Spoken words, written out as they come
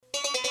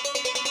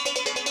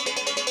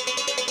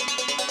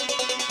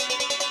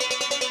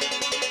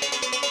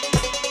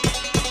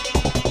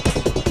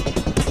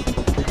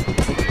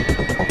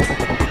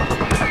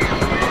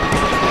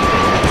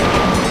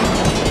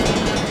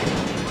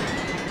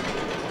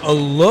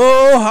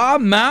Aloha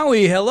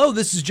Maui. Hello,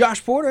 this is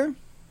Josh Porter.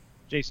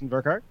 Jason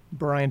Burkhart.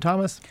 Brian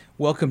Thomas.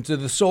 Welcome to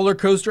the Solar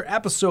Coaster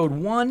episode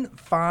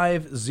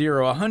 150.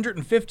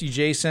 150,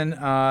 Jason.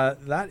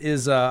 That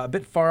is a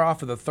bit far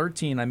off of the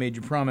 13 I made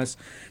you promise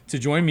to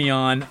join me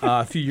on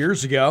a few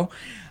years ago.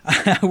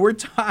 We're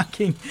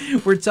talking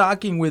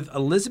with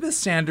Elizabeth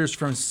Sanderson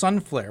from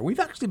Sunflare.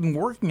 We've actually been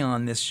working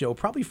on this show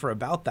probably for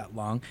about that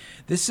long.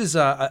 This is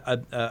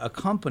a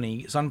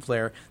company,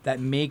 Sunflare,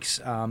 that makes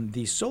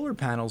these solar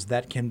panels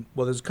that can,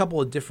 well, there's a couple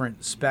of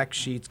different spec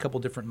sheets, a couple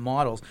of different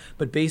models,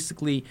 but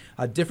basically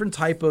a different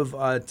type of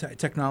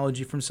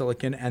technology from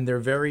silicon, and they're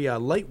very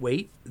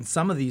lightweight. And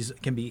some of these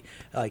can be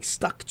like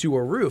stuck to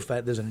a roof.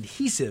 There's an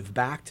adhesive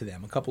back to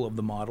them. A couple of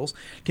the models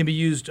can be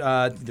used.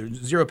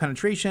 There's zero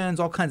penetrations,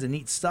 all kinds of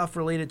neat stuff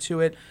related to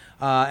it,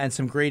 and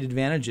some great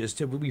advantages.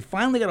 We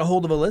finally got a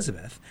hold of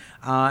Elizabeth,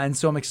 and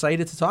so I'm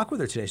excited to talk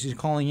with her today. She's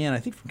calling in, I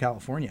think, from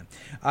California.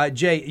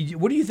 Jay,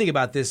 what do you think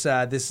about this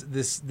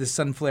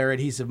Sunflare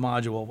adhesive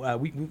module?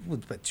 We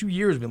about 2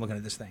 years we've been looking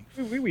at this thing.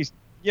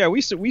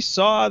 We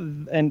saw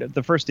and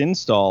the first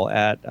install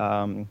at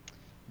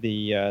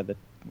the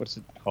what's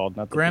it called?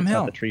 Graham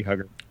Hill. Not the Tree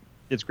Hugger.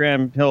 It's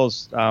Graham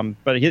Hill's,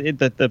 but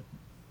the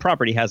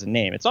property has a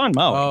name. It's on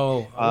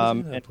Maui.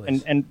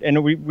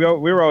 And we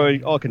were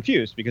all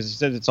confused because he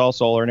said it's all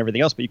solar and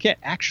everything else, but you can't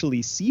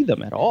actually see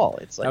them at all.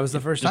 It's like that was the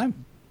first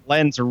time.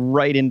 Blends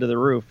right into the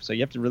roof, so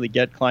you have to really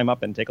climb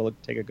up and take a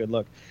good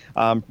look.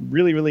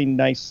 Really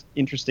nice,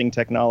 interesting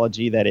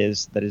technology that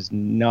is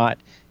not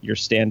your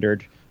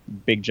standard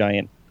big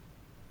giant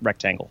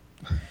rectangle.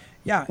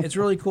 Yeah, it's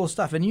really cool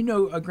stuff. And you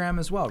know Graham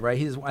as well,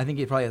 right? I think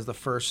he probably has the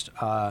first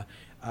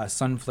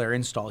Sunflare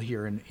install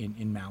here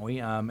in Maui.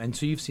 And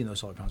so you've seen those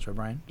solar panels, right,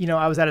 Brian? You know,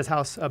 I was at his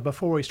house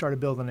before we started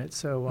building it,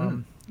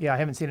 so yeah, I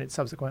haven't seen it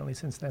subsequently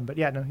since then. But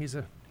yeah, no, he's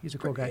a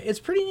cool guy. It's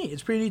pretty neat.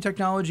 It's pretty neat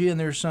technology, and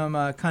there's some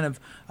kind of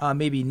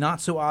maybe not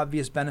so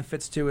obvious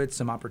benefits to it,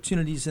 some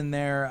opportunities in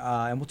there,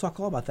 and we'll talk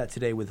all about that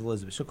today with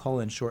Elizabeth. She'll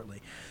call in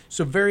shortly.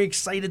 So very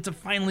excited to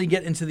finally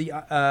get into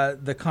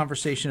the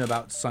conversation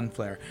about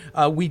Sunflare.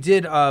 We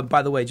did,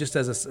 by the way, just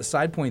as a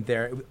side point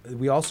there,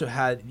 we also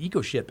had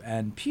EcoShip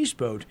and Peace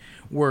Boat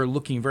were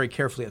looking very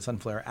carefully at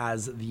Sunflare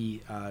as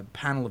the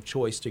panel of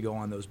choice to go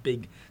on those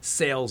big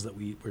sales that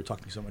we were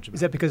talking so much about.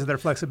 Is that because of their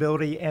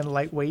flexibility and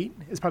lightweight?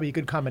 It's probably a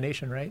good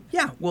combination, right?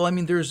 Yeah, well, I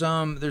mean, there's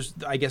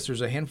I guess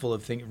there's a handful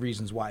of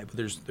reasons why, but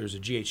there's a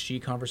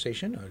GHG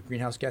conversation, a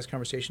greenhouse gas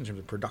conversation in terms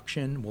of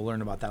production. We'll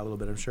learn about that a little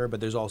bit, I'm sure. But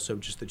there's also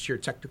just the sheer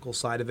technical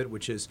side of it,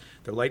 which is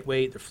they're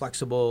lightweight, they're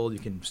flexible, you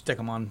can stick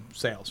them on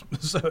sails,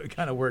 so it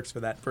kind of works for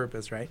that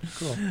purpose, right?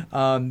 Cool.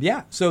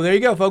 Yeah, so there you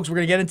go, folks. We're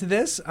gonna get into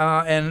this,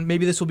 and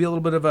maybe this will be a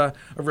little bit of a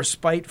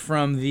respite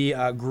from the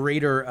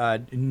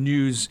greater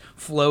news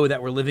flow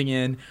that we're living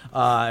in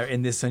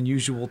this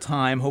unusual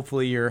time.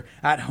 Hopefully, you're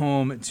at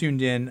home,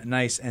 tuned in,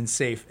 nice and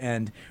safe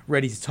and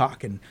ready to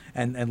talk and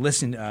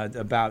listen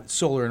about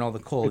solar and all the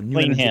cool new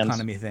energy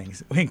economy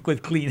things.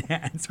 With clean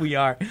hands, we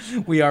are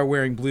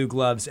wearing blue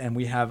gloves and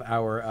we have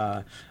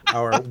our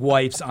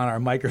wipes on our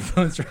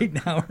microphones right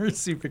now. We're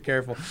super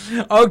careful.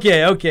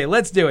 Okay,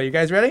 let's do it. You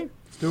guys ready?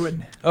 Do it.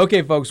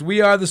 Okay, folks, we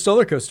are the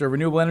Solar Coaster, a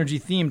renewable energy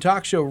themed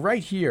talk show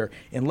right here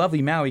in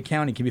lovely Maui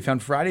County. Can be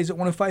found Fridays at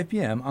 1:05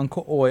 p.m. on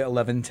Ko'oi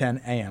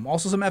 1110 a.m.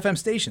 Also some FM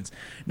stations,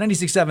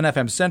 96.7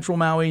 FM Central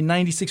Maui,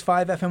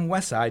 96.5 FM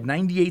Westside,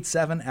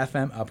 98.7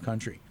 FM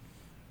Upcountry.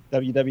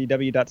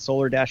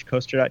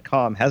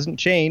 www.solar-coaster.com. Hasn't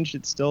changed.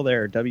 It's still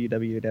there.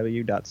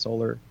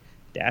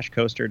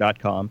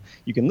 www.solar-coaster.com.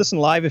 You can listen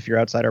live if you're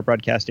outside our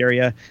broadcast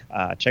area.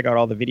 Check out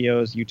all the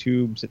videos,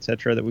 YouTubes,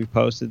 etc. that we've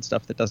posted,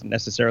 stuff that doesn't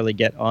necessarily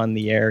get on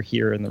the air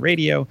here in the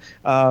radio.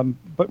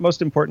 But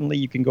most importantly,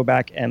 you can go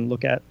back and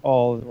look at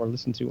all or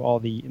listen to all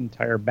the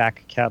entire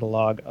back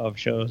catalog of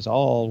shows,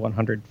 all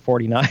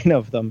 149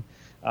 of them.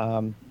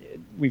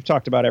 We've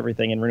talked about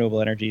everything in renewable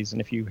energies, and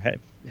if you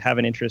have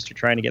an interest, you're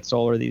trying to get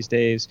solar these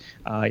days,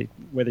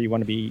 whether you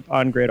want to be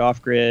on-grid,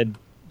 off-grid,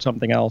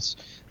 something else,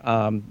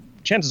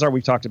 chances are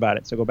we've talked about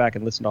it, so go back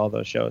and listen to all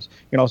those shows.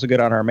 You can also get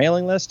on our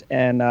mailing list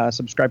and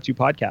subscribe to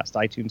podcasts.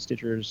 iTunes,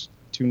 Stitchers,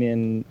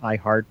 TuneIn,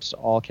 iHeart,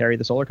 all carry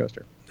the Solar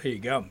Coaster. There you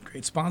go.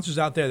 Great sponsors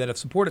out there that have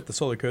supported the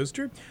Solar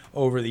Coaster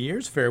over the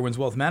years. Fairwinds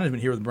Wealth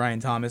Management here with Brian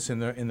Thomas in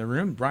the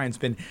room. Brian's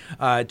been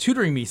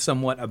tutoring me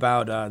somewhat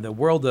about the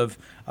world of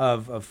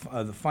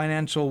the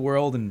financial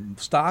world and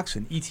stocks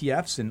and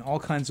ETFs and all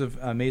kinds of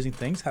amazing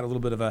things. Had a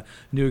little bit of a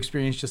new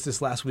experience just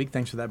this last week.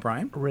 Thanks for that,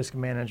 Brian. Risk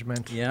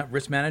management. Yeah,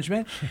 risk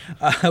management.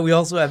 We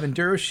also have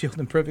EnduroShield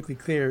and Perfectly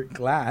Clear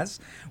Glass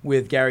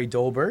with Gary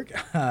Dolberg.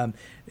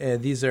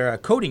 These are a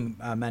coating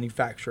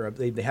manufacturer.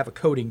 They have a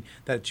coating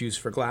that's used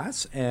for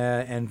glass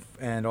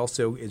and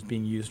also is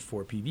being used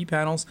for PV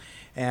panels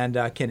and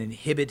can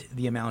inhibit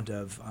the amount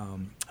of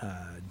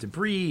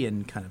debris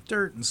and kind of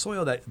dirt and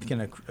soil that can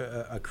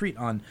accrete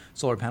on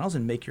solar panels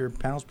and make your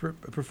panels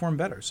perform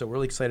better. So we're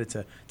really excited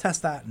to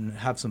test that and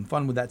have some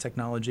fun with that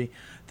technology,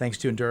 thanks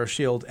to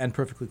EnduroShield and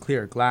Perfectly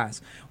Clear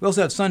Glass. We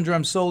also have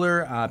Sundrum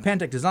Solar,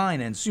 Pantech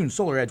Design, and soon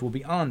SolarEdge will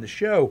be on the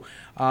show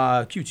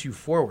Q2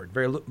 forward.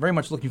 Very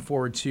much looking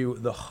forward to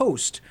the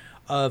host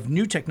of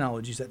new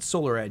technologies that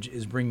SolarEdge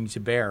is bringing to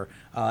bear,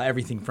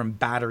 everything from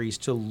batteries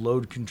to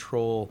load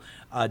control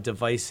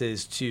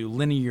devices to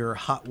linear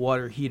hot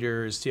water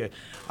heaters to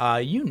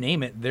you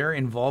name it, they're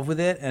involved with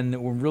it, and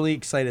we're really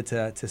excited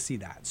to see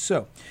that.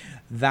 So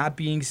that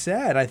being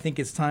said, I think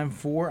it's time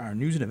for our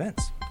news and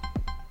events.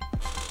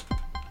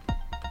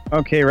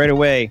 Okay, right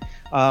away.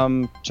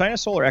 China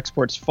solar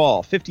exports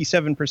fall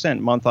 57%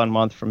 month on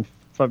month from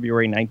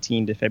February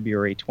 19 to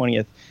February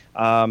 20th.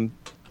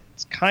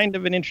 It's kind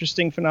of an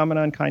interesting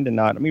phenomenon, kind of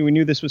not. I mean, we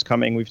knew this was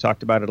coming. We've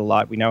talked about it a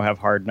lot. We now have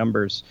hard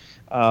numbers.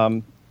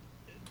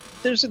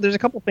 There's a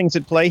couple things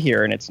at play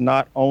here, and it's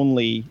not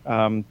only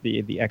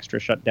the extra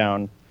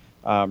shutdown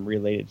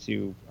related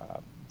to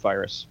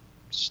virus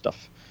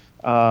stuff.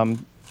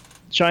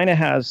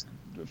 China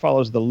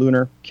follows the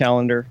lunar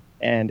calendar,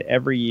 and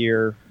every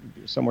year,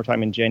 somewhere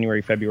time in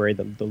January, February,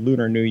 the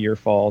Lunar New Year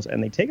falls,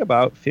 and they take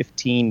about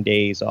 15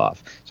 days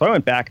off. So I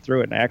went back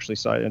through it, and I actually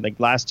saw it. Like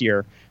last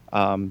year,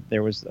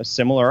 there was a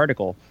similar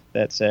article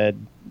that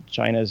said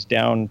China's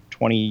down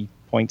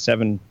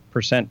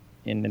 20.7%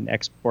 in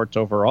exports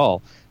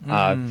overall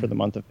for the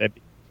month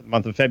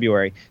of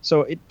February.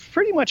 So it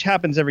pretty much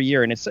happens every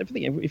year, and it's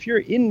if you're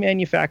in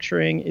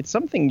manufacturing, it's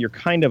something you're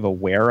kind of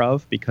aware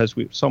of because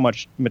so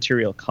much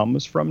material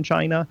comes from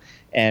China,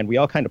 and we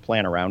all kind of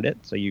plan around it.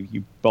 So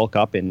you bulk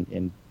up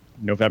in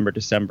November,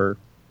 December,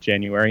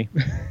 January,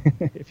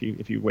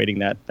 if you're waiting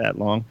that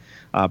long,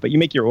 but you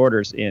make your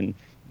orders in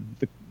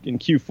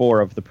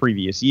Q4 of the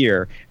previous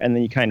year, and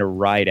then you kind of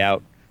ride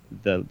out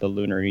the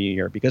Lunar New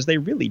Year because they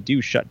really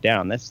do shut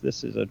down. It's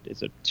a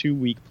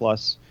 2-week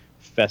plus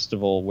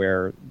festival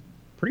where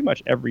pretty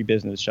much every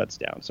business shuts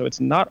down. So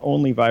it's not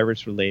only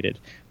virus related,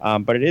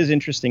 but it is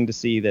interesting to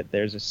see that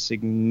there's a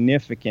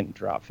significant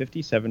drop,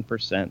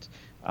 57%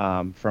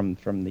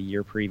 from the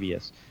year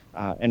previous.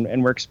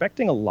 And we're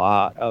expecting a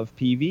lot of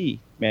PV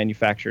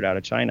manufactured out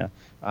of China.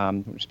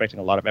 We're expecting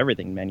a lot of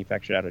everything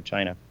manufactured out of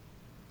China.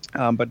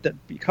 But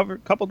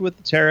coupled with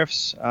the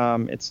tariffs,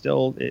 it's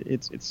still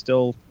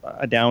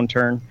a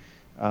downturn.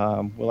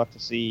 We'll have to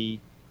see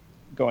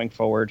going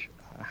forward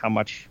how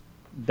much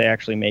they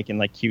actually make in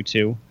like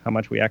Q2, how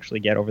much we actually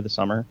get over the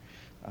summer.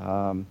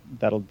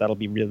 That'll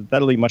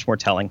be much more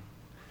telling.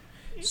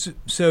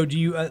 So do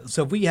you?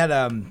 So if we had,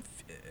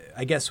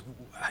 I guess,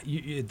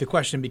 the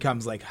question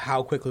becomes like,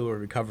 how quickly will we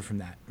recover from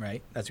that?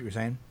 Right? That's what you're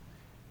saying.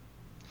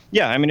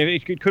 Yeah, I mean,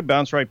 it could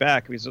bounce right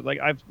back because, like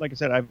I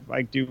said,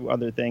 I do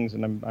other things,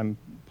 and I'm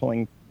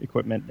pulling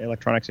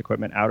electronics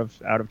equipment out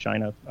of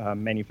China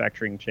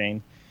manufacturing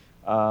chain,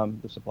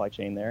 the supply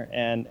chain there,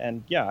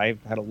 and yeah,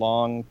 I've had a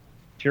long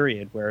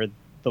period where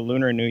the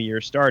Lunar New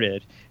Year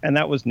started, and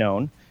that was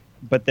known,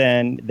 but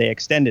then they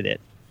extended it,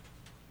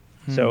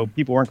 so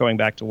people weren't going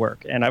back to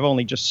work, and I've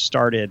only just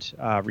started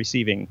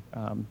receiving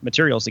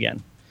materials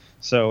again,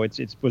 so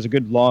it was a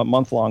good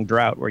month-long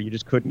drought where you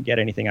just couldn't get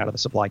anything out of the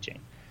supply chain.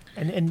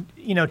 And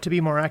to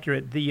be more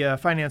accurate, the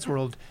finance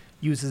world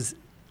uses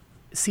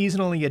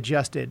seasonally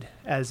adjusted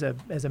as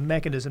a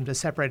mechanism to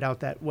separate out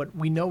that what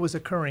we know is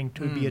occurring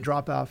to be a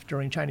drop off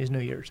during Chinese New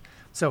Year's.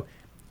 So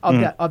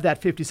of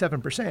that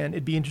 57%,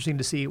 it'd be interesting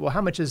to see, well,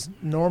 how much is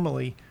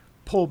normally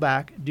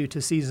pullback due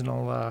to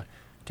seasonal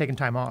taking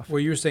time off?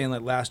 Well, you were saying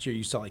that last year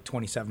you saw like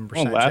 27%.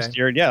 Oh, last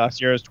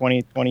year was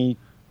 20.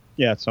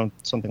 Yeah,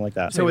 something like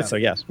that. So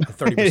yes,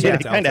 30%.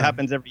 It kind of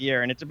happens every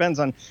year, and it depends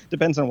on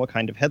what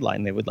kind of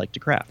headline they would like to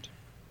craft.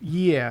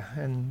 Yeah,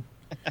 and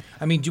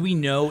I mean, do we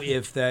know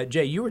if that,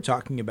 Jay? You were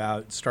talking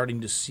about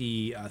starting to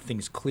see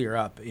things clear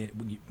up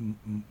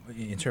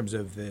in terms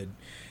of the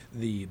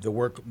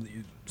work,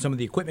 some of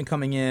the equipment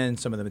coming in,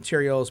 some of the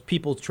materials,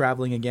 people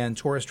traveling again,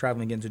 tourists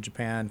traveling again to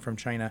Japan from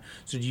China.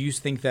 So, do you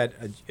think that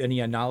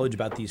any knowledge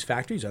about these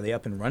factories, are they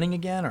up and running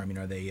again, or I mean,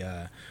 are they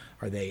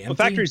empty? Well,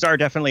 factories are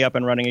definitely up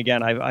and running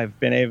again. I've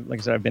been like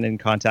I said, I've been in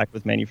contact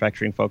with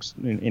manufacturing folks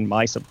in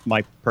my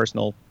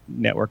personal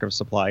network of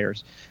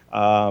suppliers,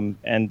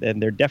 and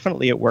they're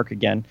definitely at work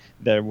again.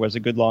 There was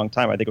a good long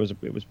time. I think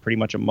it was pretty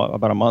much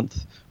about a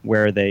month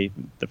where the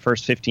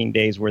first 15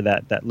 days were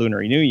that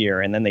Lunar New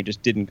Year, and then they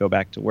just didn't go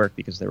back to work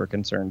because there were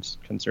concerns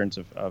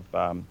of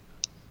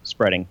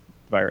spreading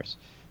the virus.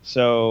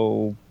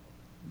 So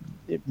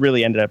it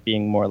really ended up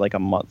being more like a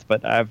month.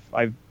 But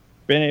I've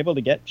been able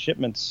to get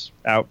shipments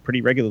out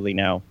pretty regularly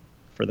now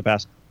for the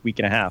past week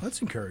and a half.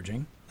 That's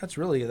encouraging. That's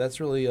really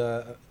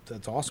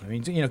that's awesome. I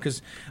mean,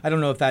 because I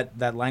don't know if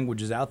that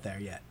language is out there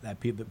yet. That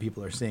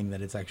people are seeing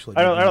that it's actually.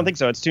 I don't think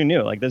so. It's too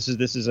new. Like this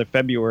is a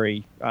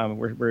February.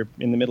 We're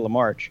in the middle of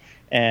March,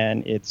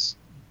 and it's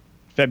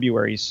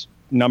February's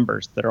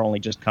numbers that are only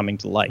just coming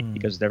to light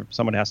because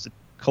someone has to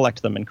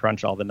collect them and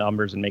crunch all the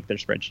numbers and make their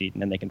spreadsheet,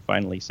 and then they can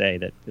finally say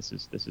that this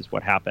is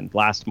what happened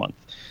last month.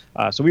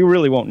 So we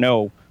really won't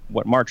know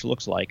what March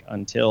looks like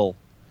until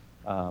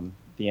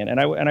the end. And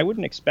I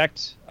wouldn't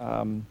expect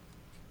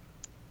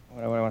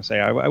what do I want to say?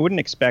 I wouldn't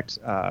expect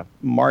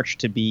March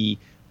to be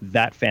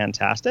that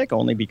fantastic,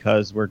 only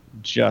because we're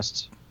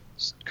just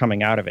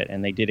coming out of it,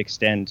 and they did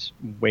extend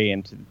way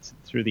into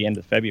through the end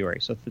of February.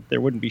 So there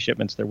wouldn't be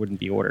shipments, there wouldn't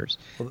be orders.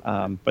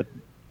 But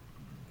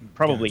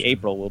probably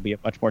April will be a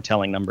much more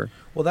telling number.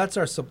 Well, that's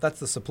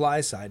the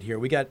supply side here.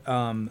 We got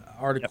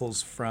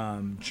articles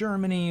from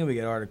Germany, we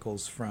get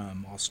articles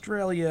from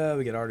Australia,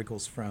 we get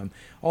articles from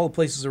all the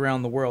places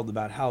around the world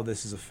about how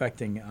this is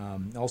affecting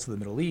also the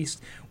Middle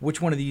East.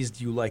 Which one of these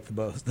do you like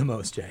the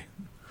most, Jay?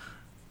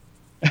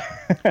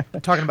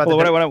 Talking about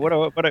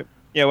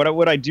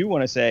what I do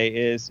want to say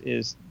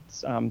is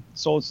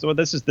so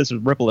this is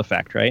ripple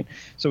effect, right?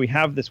 So we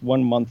have this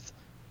 1 month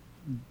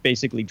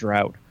basically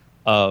drought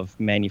of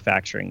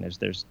manufacturing.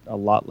 There's a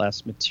lot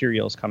less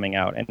materials coming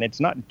out, and it's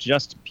not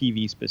just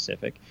PV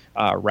specific.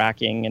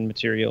 Racking and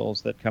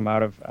materials that come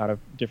out of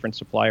different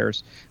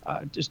suppliers.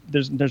 Just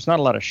there's not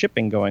a lot of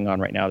shipping going on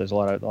right now. There's a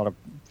lot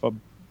of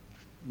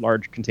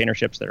large container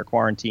ships that are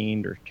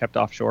quarantined or kept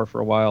offshore for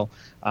a while.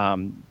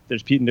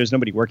 There's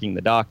nobody working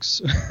the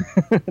docks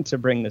to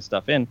bring this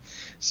stuff in.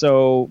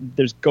 So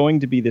there's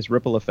going to be this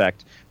ripple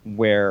effect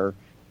where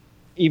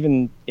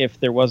even if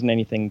there wasn't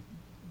anything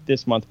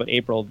this month, but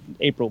April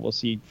will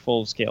see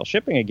full-scale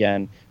shipping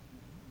again.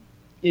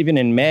 Even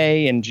in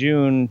May and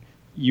June,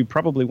 you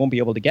probably won't be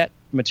able to get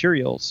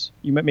materials.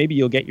 Maybe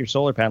you'll get your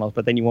solar panels,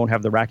 but then you won't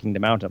have the racking to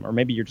mount them, or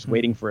maybe you're just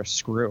waiting for a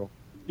screw.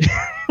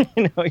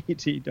 You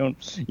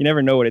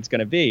never know what it's going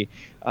to be.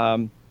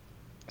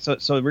 So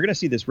we're going to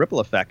see this ripple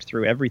effect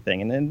through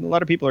everything, and then a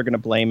lot of people are going to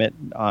blame it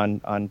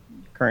on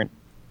current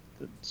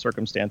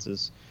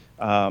circumstances.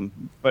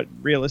 But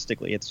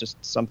realistically, it's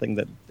just something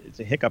that it's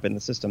a hiccup in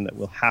the system that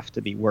will have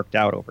to be worked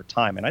out over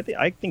time. And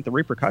I think the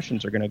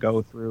repercussions are going to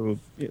go through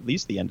at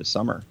least the end of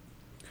summer.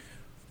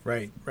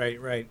 Right.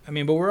 I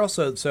mean, but we're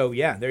also,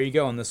 there you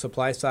go, on the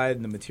supply side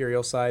and the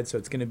material side. So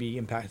it's going to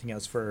be impacting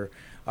us for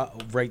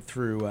right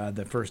through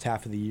the first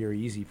half of the year,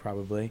 easy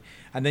probably.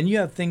 And then you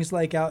have things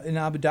like out in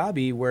Abu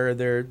Dhabi where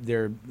they're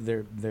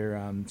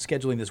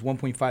scheduling this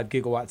 1.5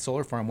 gigawatt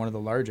solar farm, one of the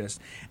largest,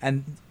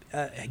 and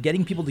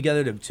getting people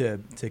together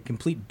to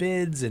complete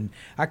bids, and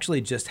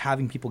actually just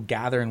having people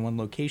gather in one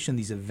location,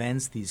 these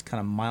events, these kind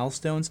of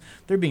milestones,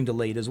 they're being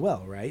delayed as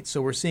well, right?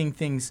 So we're seeing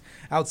things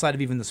outside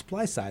of even the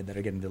supply side that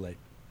are getting delayed.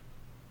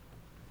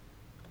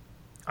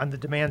 On the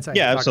demand side,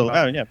 yeah,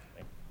 absolutely. Yeah,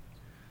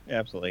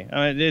 absolutely.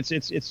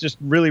 It's just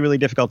really, really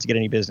difficult to get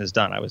any business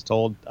done. I was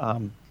told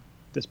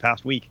this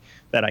past week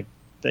that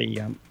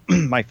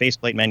my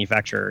faceplate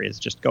manufacturer is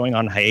just going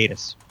on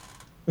hiatus.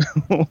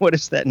 What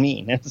does that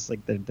mean? It's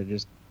like they're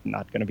just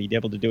not going to be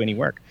able to do any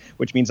work,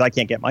 which means I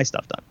can't get my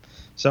stuff done.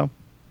 So,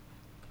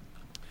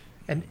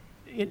 and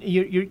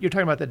you're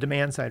talking about the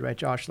demand side, right,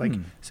 Josh? Like,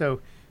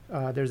 so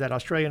there's that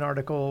Australian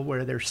article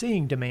where they're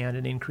seeing demand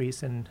and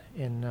increase in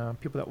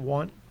people that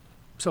want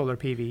solar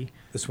PV.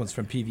 This one's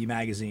from PV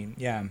Magazine.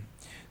 Yeah.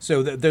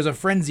 So there's a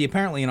frenzy,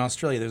 apparently in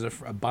Australia, there's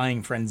a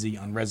buying frenzy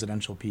on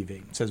residential PV.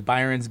 It says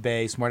Byron's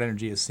Bay Smart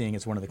Energy is seeing,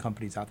 it's one of the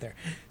companies out there,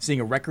 seeing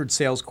a record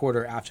sales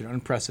quarter after an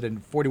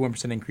unprecedented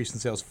 41% increase in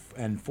sales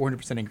and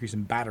 400% increase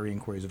in battery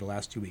inquiries over the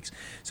last 2 weeks.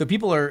 So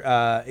people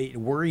are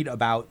worried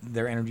about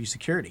their energy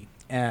security.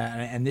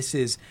 And this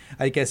is,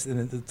 I guess,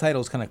 and the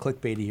title is kind of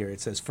clickbaity here. It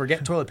says,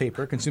 "Forget toilet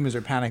paper. Consumers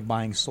are panic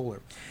buying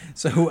solar."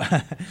 So,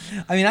 I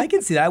mean, I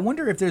can see that. I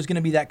wonder if there's going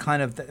to be that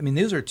kind of. I mean,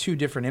 those are two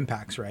different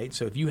impacts, right?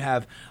 So, if you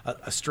have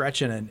a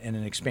stretch and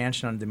an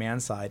expansion on the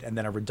demand side, and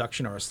then a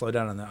reduction or a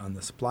slowdown on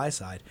the supply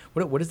side,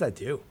 what does that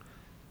do?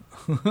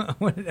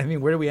 I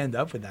mean, where do we end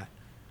up with that?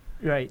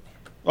 Right.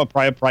 Well,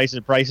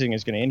 pricing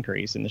is going to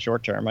increase in the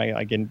short term.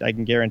 I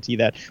can guarantee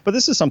that. But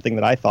this is something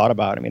that I thought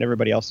about. I mean,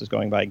 everybody else is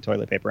buying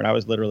toilet paper, and I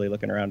was literally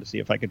looking around to see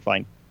if I could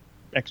find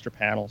extra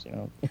panels.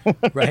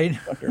 Right.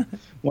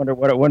 wonder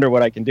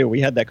what I can do. We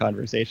had that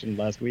conversation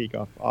last week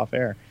off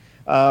air.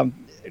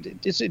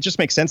 It just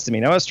makes sense to me.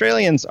 Now,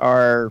 Australians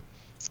are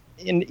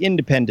an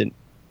independent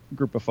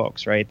group of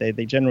folks, right?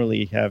 They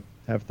generally have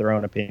their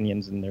own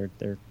opinions, and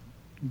they're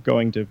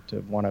going to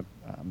want to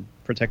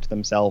protect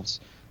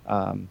themselves.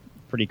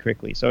 Pretty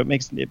quickly, so it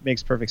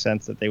makes perfect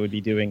sense that they would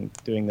be doing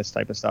this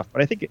type of stuff.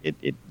 But I think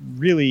it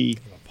really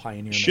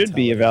should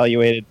be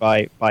evaluated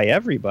by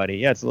everybody.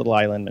 Yeah, it's a little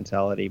island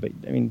mentality, but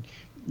I mean,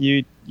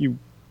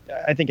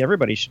 I think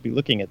everybody should be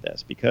looking at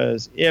this,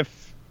 because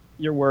if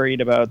you're worried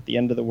about the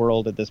end of the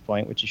world at this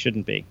point, which you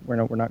shouldn't be, we're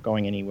not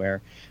going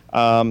anywhere.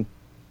 But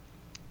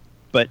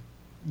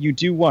you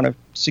do want to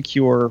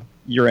secure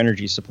your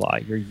energy supply,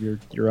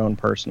 your own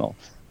personal,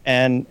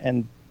 and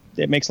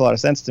it makes a lot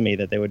of sense to me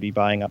that they would be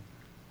buying up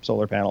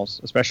solar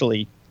panels,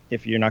 especially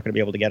if you're not going to be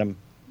able to get them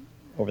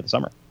over the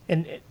summer.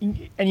 And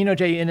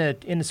Jay, in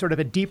a sort of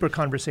a deeper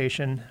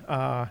conversation,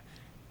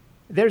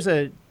 there's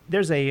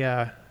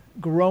a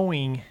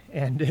growing,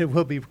 and it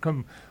will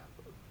become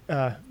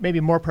maybe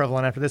more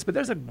prevalent after this, but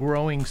there's a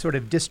growing sort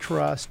of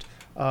distrust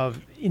of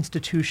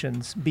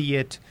institutions, be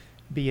it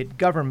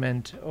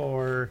government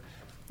or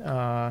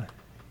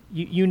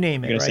you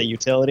name it. You're going right? to say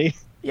utility?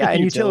 Yeah,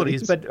 and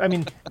utilities. But I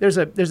mean, there's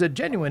a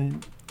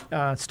genuine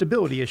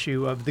stability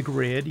issue of the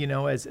grid,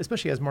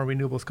 especially as more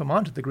renewables come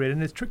onto the grid,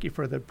 and it's tricky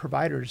for the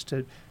providers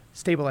to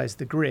stabilize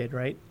the grid,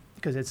 right?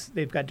 Because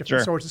they've got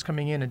different sources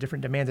coming in and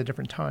different demands at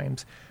different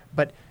times.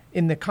 But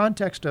in the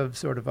context of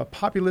sort of a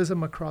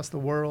populism across the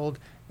world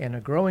and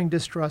a growing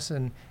distrust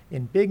in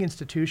big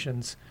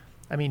institutions,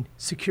 I mean,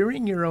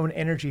 securing your own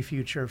energy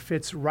future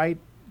fits right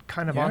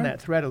kind of on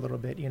that thread a little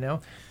bit,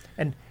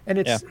 and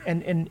it's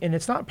and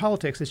it's not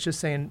politics. It's just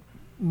saying,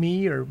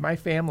 me or my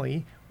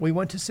family, we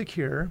want to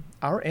secure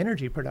our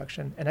energy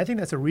production, and I think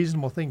that's a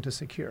reasonable thing to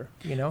secure.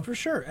 For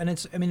sure, and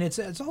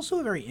it's also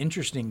a very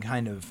interesting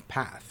kind of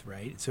path,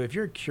 right? So if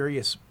you're a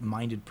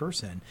curious-minded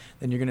person,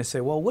 then you're going to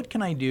say, well, what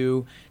can I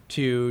do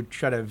to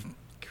try to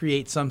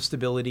create some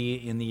stability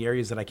in the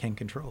areas that I can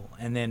control?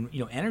 And then,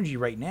 energy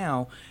right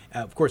now,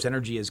 of course,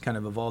 energy has kind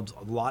of evolved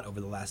a lot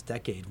over the last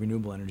decade,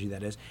 renewable energy,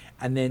 that is.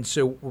 And then,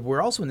 so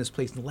we're also in this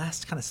place in the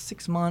last kind of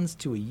 6 months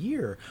to a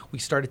year, we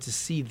started to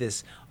see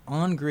this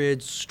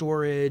on-grid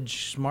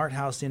storage, smart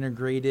house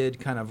integrated,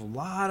 kind of a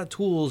lot of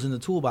tools in the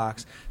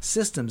toolbox,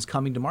 systems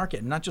coming to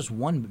market, and not just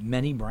one, but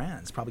many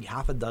brands, probably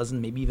half a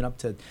dozen, maybe even up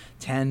to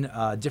 10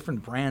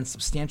 different brands,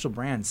 substantial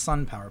brands,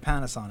 SunPower,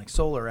 Panasonic,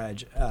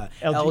 SolarEdge,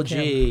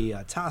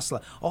 LG,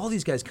 Tesla, all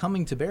these guys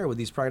coming to bear with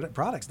these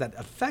products that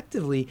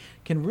effectively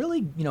can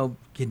really,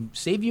 can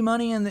save you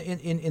money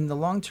in the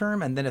long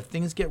term, and then if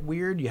things get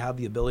weird, you have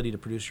the ability to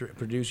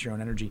produce your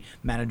own energy,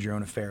 manage your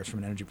own affairs from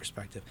an energy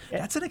perspective.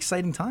 That's an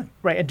exciting time.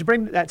 Right, and to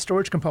bring that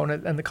storage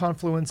component and the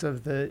confluence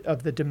of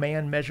the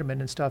demand measurement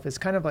and stuff is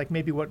kind of like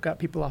maybe what got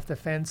people off the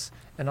fence,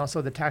 and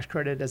also the tax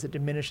credit as it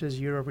diminishes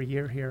year over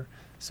year here.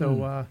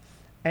 So,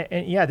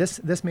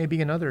 this may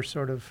be another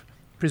sort of,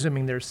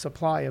 presuming there's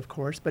supply, of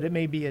course, but it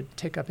may be a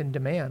tick up in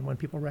demand when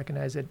people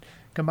recognize it.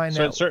 Combine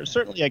that,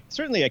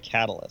 certainly a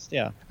catalyst.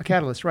 Yeah, a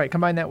catalyst, right?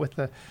 Combine that with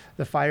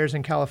the fires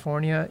in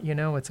California.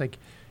 It's like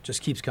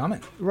just keeps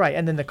coming, right?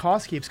 And then the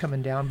cost keeps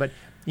coming down. But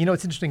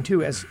it's interesting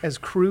too, as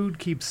crude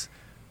keeps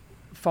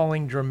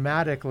falling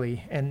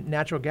dramatically and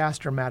natural gas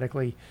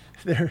dramatically,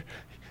 they're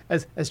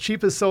as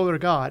cheap as solar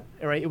got,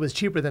 right? It was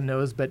cheaper than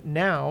those, but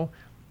now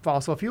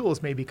fossil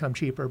fuels may become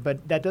cheaper, but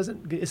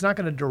it's not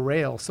going to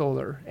derail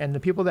solar. And the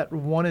people that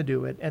want to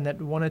do it and that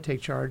want to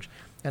take charge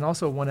and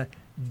also want to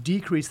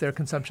decrease their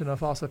consumption of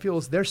fossil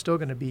fuels, they're still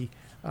going to be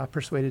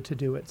persuaded to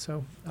do it.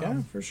 So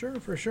for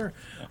sure.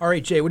 All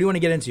right, Jay, what do you want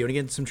to get into? You want to get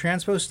into some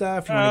transpo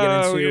stuff? You want to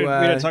get into?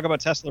 We're going to talk about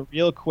Tesla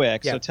real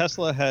quick. Yeah. So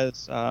Tesla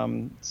has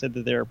said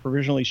that they're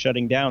provisionally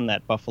shutting down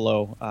that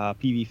Buffalo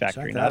PV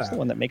factory. Now, that's the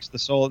one that makes the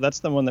solar. That's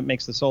the one that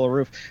makes the solar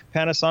roof.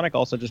 Panasonic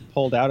also just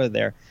pulled out of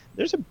there.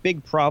 There's a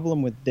big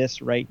problem with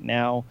this right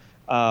now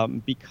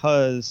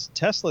because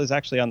Tesla is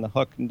actually on the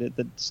hook.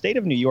 The state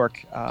of New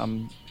York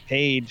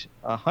paid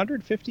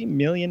 $150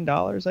 million,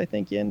 I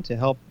think, to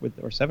help with,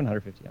 or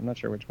 $750. I'm not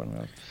sure which one it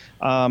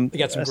was. They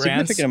got some a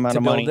grants significant amount to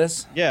of build money.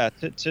 This? Yeah,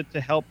 to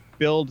help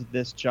build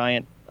this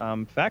giant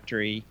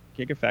factory,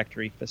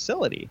 gigafactory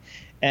facility.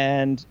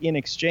 And in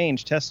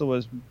exchange, Tesla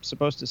was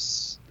supposed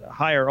to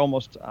hire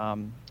almost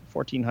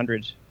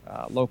 1,400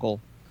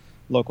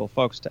 local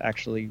folks to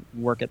actually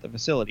work at the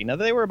facility. Now,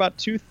 they were about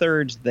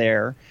 2/3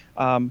 there.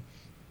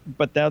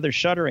 But now they're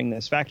shuttering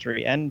this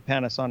factory, and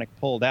Panasonic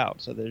pulled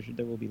out, so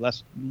there will be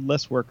less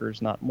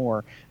workers, not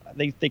more.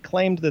 They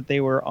claimed that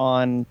they were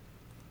on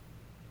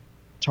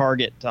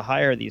target to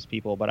hire these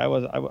people, but I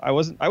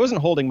wasn't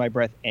holding my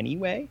breath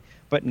anyway.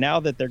 But now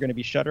that they're going to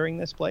be shuttering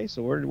this place,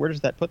 so where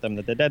does that put them?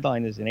 That the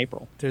deadline is in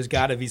April. There's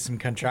got to be some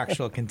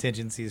contractual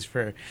contingencies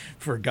for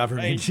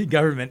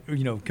government,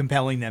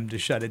 compelling them to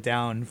shut it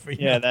down.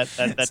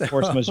 That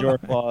force majeure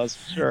clause,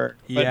 sure.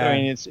 But Yeah. I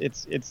mean,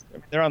 it's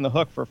they're on the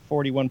hook for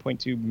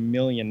 $41.2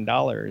 million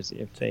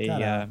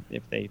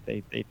if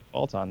they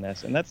default on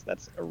this, and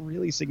that's a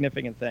really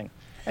significant thing.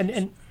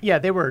 And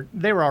they were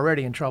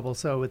already in trouble,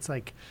 so it's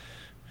like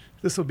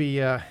this will be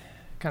kind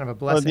of a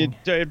blessing.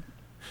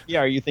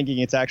 Are you thinking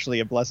it's actually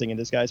a blessing in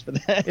disguise for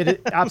that?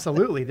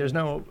 Absolutely. There's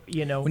no,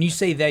 When you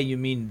say they, you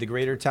mean the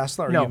greater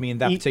Tesla, or no, you mean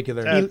that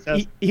particular?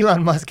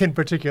 Elon Musk in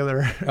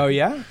particular. Oh,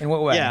 yeah? In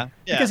what way? Yeah.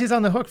 Because he's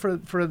on the hook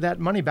for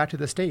that money back to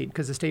the state,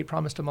 because the state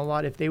promised him a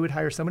lot if they would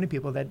hire so many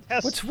people that...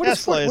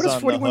 Tesla is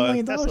 $41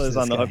 million? Tesla is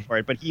on the hook for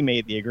it, but he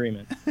made the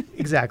agreement.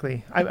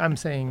 Exactly. I'm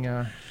saying,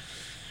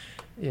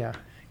 yeah.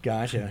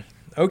 Gotcha.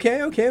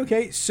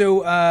 Okay. So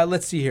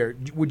let's see here.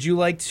 Would you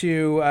like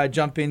to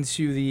jump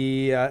into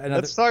the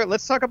another?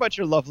 Let's talk about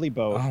your lovely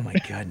boat. Oh my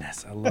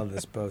goodness, I love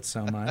this boat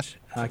so much.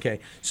 Okay,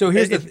 so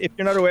here's if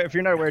you're not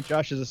aware,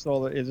 Josh is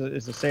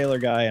a sailor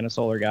guy and a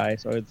solar guy.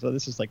 So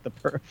this is like the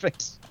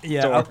perfect.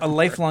 Yeah, a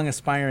lifelong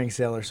aspiring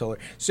sailor solar.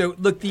 So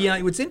look,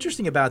 what's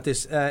interesting about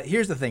this?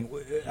 Here's the thing.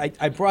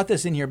 I brought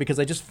this in here because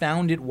I just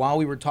found it while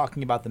we were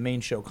talking about the main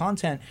show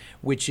content,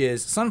 which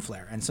is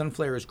Sunflare, and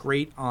Sunflare is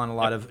great on a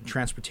lot of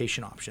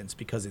transportation options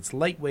because it's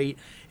lightweight.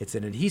 It's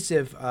an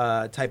adhesive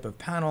type of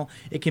panel.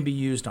 It can be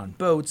used on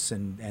boats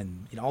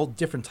and all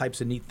different types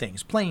of neat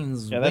things,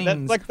 planes,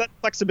 wings. That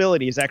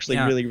flexibility is actually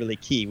really, really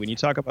key. When you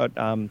talk about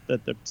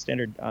the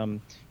standard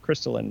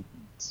crystalline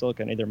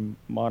silicon, either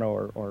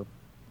mono or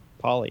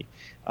poly,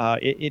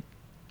 it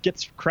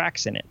gets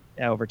cracks in it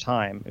over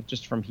time,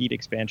 just from heat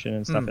expansion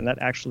and stuff. And that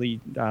actually,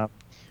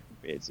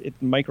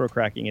 micro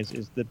cracking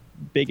is the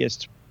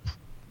biggest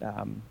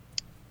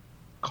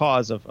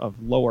cause of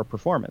lower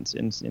performance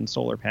in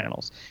solar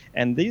panels.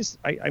 And these,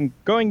 I'm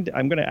going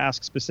to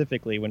ask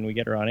specifically when we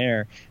get her on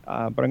air,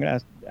 but I'm going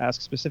to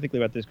ask specifically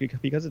about this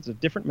because it's a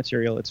different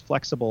material. It's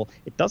flexible.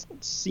 It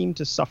doesn't seem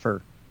to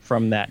suffer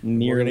from that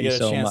nearly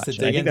so much.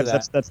 I think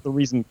that's the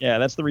reason. Yeah,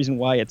 that's the reason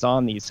why it's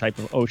on these type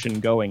of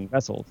ocean-going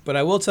vessels. But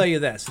I will tell you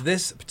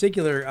this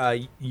particular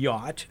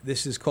yacht.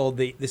 This is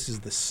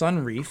the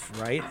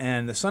Sunreef, right?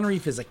 And the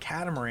Sunreef is a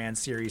catamaran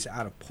series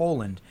out of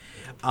Poland,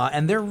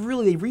 and they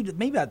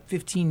maybe about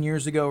 15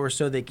 years ago or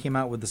so they came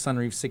out with the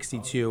Sunreef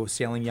 62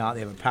 sailing yacht.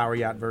 They have a power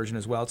yacht version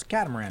as well. It's a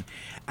catamaran,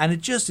 and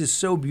it just is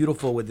so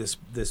beautiful with this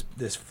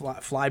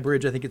fly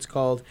bridge, I think it's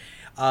called.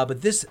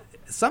 But this.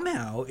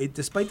 Somehow,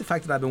 despite the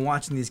fact that I've been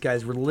watching these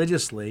guys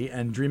religiously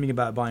and dreaming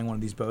about buying one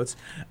of these boats,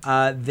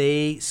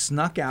 they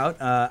snuck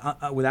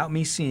out, without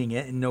me seeing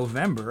it, in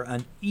November,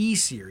 an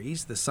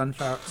E-Series, the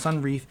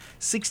Sunreef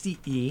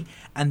 60E,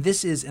 and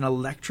this is an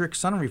electric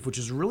Sunreef, which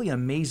is really an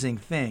amazing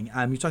thing.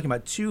 You're talking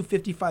about two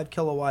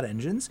 55-kilowatt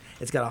engines.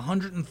 It's got a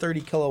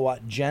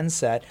 130-kilowatt gen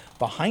set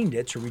behind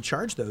it to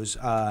recharge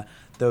the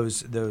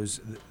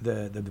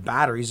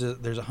batteries.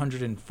 There's a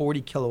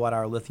 140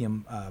 kilowatt-hour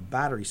lithium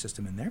battery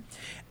system in there,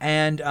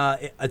 and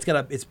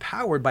it's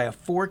powered by a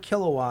 4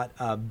 kilowatt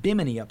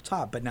Bimini up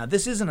top. But now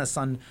this isn't a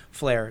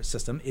Sunflare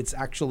system. It's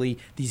actually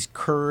these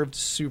curved,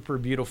 super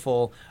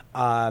beautiful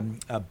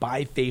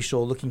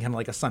bifacial, looking kind of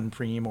like a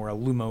Sunpreme or a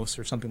Lumos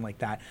or something like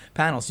that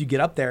panels. You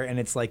get up there and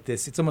it's like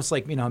this. It's almost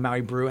like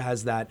Maui Brew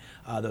has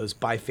those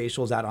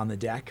bifacials out on the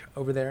deck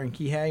over there in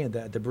Kihei at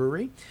the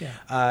brewery.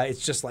 Yeah.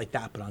 It's just like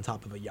that, but on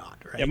top of a yacht,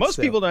 right? Yeah, most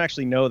people don't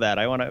actually know that.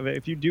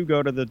 If you do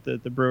go to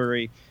the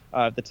brewery,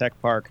 the tech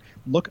park,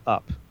 look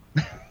up.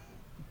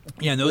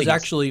 Yeah, and those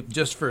actually,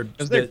 just for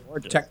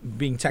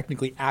being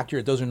technically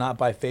accurate, those are not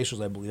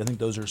bifacials, I believe. I think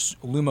those are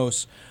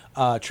Lumos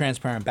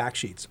transparent back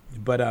sheets,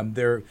 but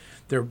they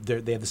have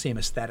the same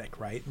aesthetic,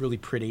 right? Really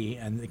pretty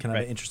and kind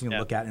of interesting to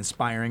look at,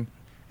 inspiring.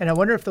 And I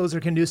wonder if those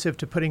are conducive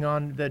to putting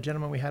on the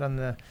gentleman we had on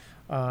the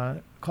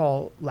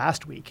call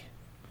last week.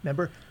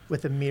 Remember,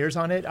 with the mirrors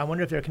on it? I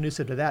wonder if they're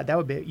conducive to that. That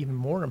would be even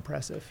more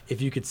impressive.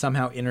 If you could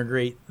somehow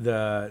integrate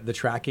the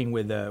tracking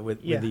with the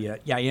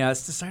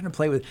it's just starting to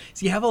play with.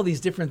 So you have all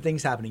these different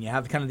things happening. You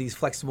have kind of these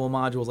flexible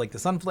modules like the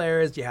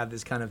Sunflares. You have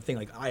this kind of thing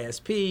like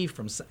ISP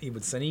from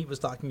what Sanit was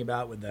talking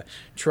about with the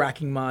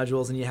tracking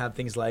modules, and you have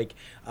things like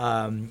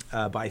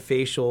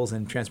bifacials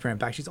and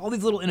transparent backsheets. All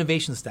these little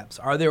innovation steps.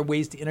 Are there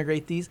ways to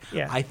integrate these?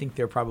 Yeah. I think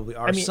there probably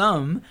are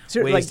some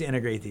ways to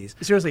integrate these.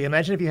 Seriously,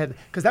 imagine if you had,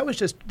 because that was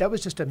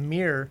just a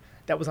mirror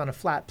that was on a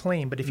flat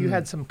plane, but if you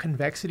had some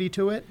convexity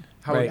to it,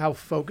 how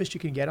focused you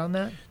can get on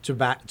that to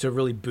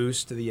really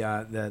boost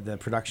the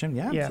production.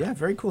 Yeah,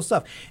 very cool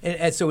stuff.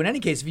 And so in any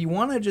case, if you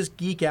want to just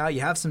geek out,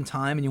 you have some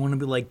time, and you want to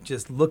be like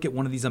just look at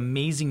one of these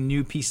amazing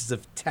new pieces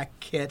of tech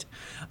kit,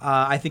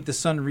 I think the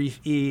Sunreef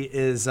E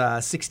is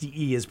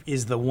 60E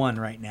is the one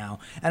right now.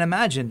 And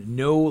imagine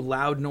no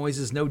loud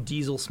noises, no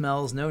diesel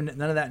smells, none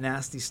of that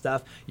nasty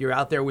stuff. You're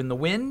out there in the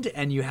wind,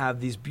 and you have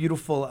these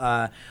beautiful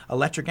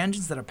electric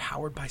engines that are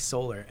powered by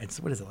solar.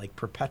 It's what is it, like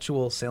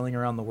perpetual sailing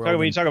around the world?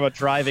 When you talk about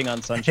driving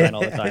on sunshine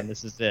all the time,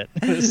 this is it.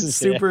 This is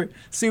super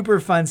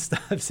fun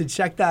stuff. So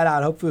check that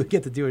out. Hopefully we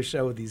get to do a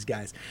show with these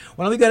guys.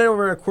 Why don't we get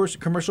over a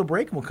commercial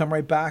break, and we'll come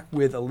right back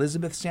with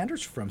Elizabeth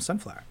Sanderson from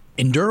Sunflare.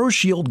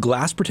 EnduroShield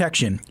glass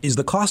protection is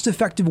the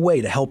cost-effective way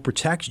to help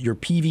protect your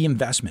PV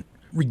investment,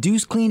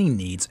 reduce cleaning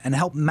needs, and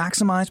help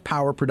maximize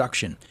power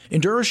production.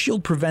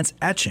 EnduroShield prevents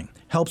etching,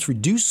 helps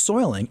reduce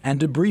soiling and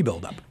debris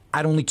buildup.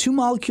 At only 2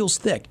 molecules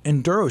thick,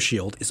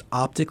 EnduroShield is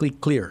optically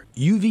clear,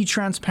 UV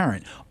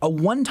transparent. A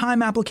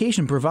one-time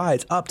application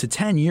provides up to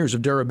 10 years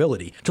of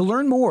durability. To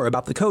learn more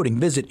about the coating,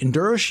 visit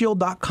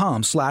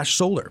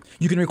EnduroShield.com/solar.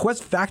 You can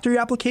request factory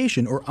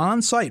application or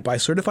on-site by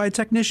certified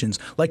technicians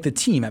like the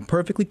team at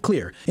Perfectly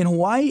Clear. In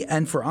Hawaii,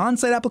 and for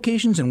on-site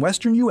applications in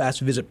Western U.S.,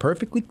 visit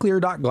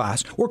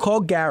perfectlyclear.glass or call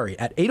Gary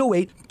at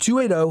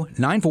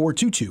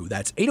 808-280-9422.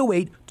 That's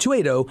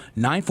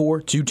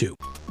 808-280-9422.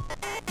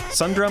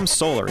 Sundrum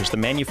Solar is the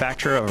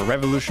manufacturer of a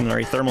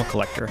revolutionary thermal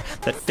collector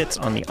that fits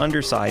on the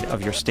underside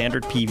of your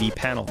standard PV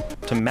panel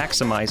to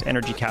maximize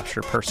energy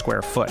capture per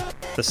square foot.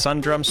 The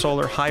Sundrum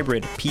Solar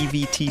Hybrid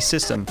PVT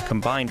system,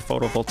 combined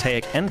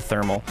photovoltaic and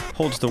thermal,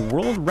 holds the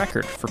world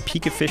record for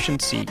peak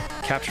efficiency,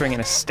 capturing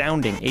an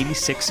astounding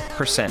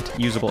 86%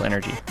 usable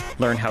energy.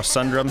 Learn how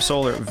Sundrum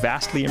Solar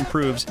vastly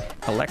improves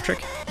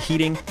electric,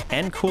 heating,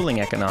 and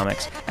cooling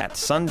economics at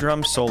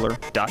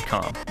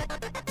sundrumsolar.com.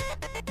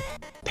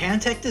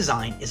 Pantech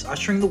Design is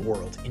ushering the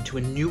world into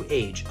a new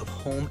age of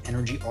home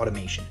energy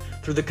automation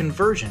through the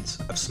convergence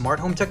of smart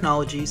home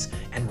technologies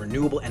and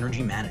renewable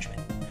energy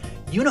management.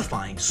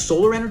 Unifying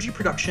solar energy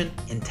production,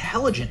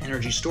 intelligent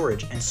energy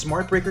storage, and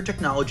smart breaker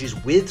technologies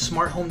with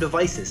smart home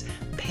devices,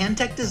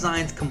 Pantech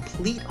Design's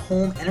complete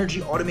home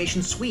energy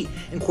automation suite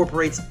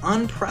incorporates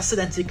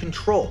unprecedented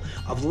control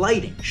of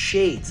lighting,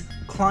 shades,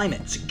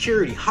 climate,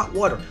 security, hot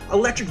water,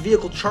 electric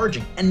vehicle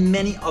charging, and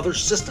many other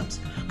systems.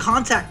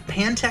 Contact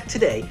Pantech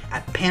today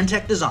at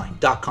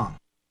pantechdesign.com.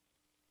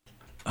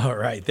 All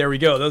right, there we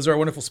go. Those are our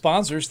wonderful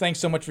sponsors. Thanks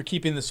so much for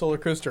keeping the solar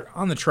coaster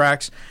on the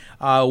tracks.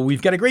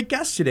 We've got a great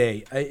guest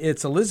today.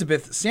 It's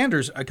Elizabeth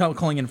Sanderson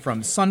calling in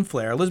from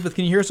Sunflare. Elizabeth,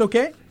 can you hear us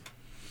okay?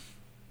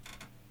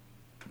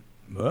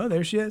 Oh,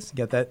 there she is.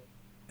 Got that.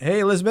 Hey,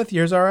 Elizabeth,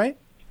 yours all right?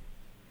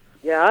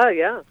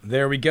 Yeah.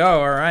 There we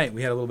go. All right.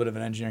 We had a little bit of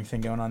an engineering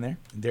thing going on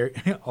there.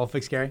 All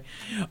fixed, Gary.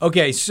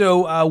 Okay,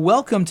 so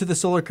welcome to the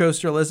Solar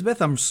Coaster,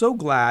 Elizabeth. I'm so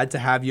glad to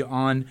have you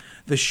on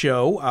the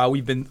show.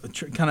 We've been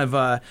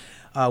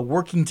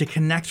working to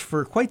connect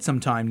for quite some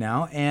time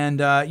now.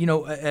 And, I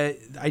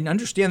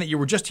understand that you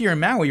were just here in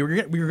Maui.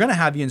 We were going to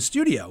have you in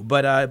studio,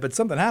 but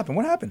something happened.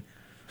 What happened?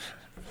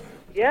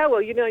 Yeah,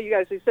 well, you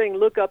guys were saying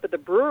look up at the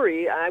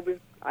brewery.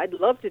 I'd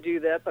love to do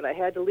that, but I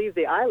had to leave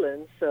the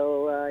island.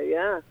 So,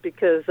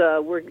 because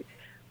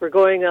we're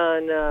going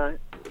on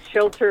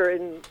shelter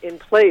in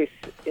place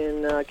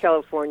in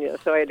California.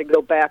 So I had to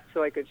go back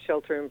so I could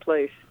shelter in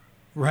place.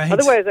 Right.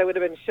 Otherwise, I would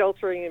have been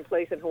sheltering in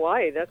place in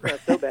Hawaii. That's not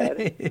so bad.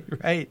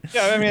 Right.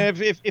 Yeah, I mean,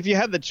 if you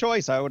had the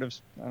choice, I would have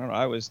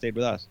stayed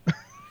with us.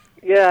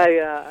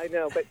 Yeah, I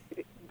know. But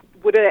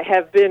would it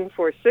have been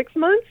for 6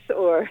 months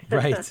or?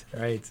 Right.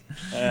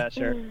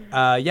 Sure.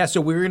 So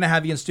we were going to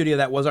have you in studio.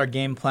 That was our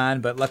game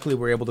plan, but luckily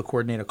we were able to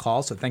coordinate a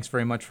call. So thanks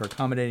very much for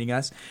accommodating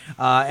us.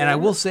 And I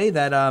will say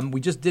that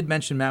we just did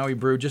mention Maui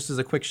Brew, just as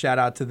a quick shout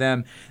out to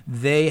them.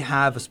 They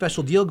have a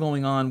special deal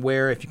going on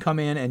where if you come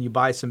in and you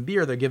buy some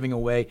beer, they're giving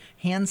away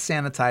hand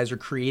sanitizer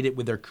created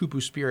with their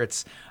Kupu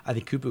spirits. I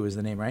think Kupu is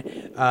the name, right?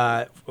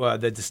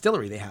 The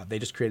distillery they have. They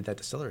just created that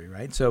distillery,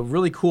 right? So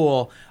really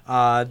cool.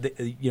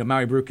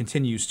 Maui Brew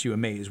continues to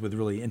amaze with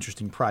really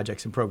interesting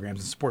projects and programs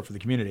and support for the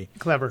community.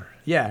 Clever.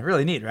 Yeah,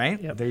 really neat, right?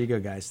 Yep. There you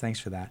go, guys. Thanks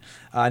for that.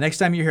 Next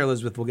time you're here,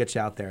 Elizabeth, we'll get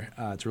you out there.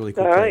 It's a really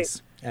cool All place.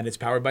 right. And it's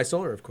powered by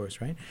solar, of course,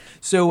 right?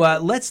 So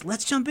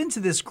let's jump into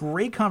this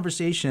great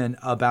conversation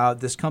about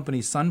this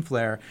company,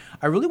 Sunflare.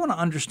 I really want to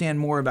understand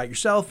more about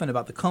yourself and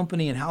about the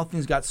company and how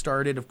things got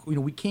started.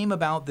 We came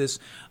about this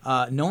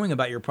knowing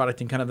about your product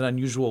in kind of an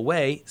unusual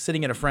way,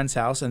 sitting at a friend's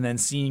house and then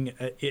seeing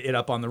it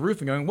up on the roof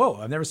and going, whoa,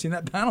 I've never seen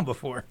that panel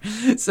before.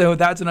 So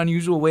that's an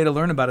unusual way to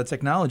learn about a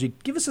technology.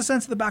 Give us a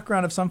sense of the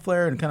background of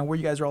Sunflare and kind of where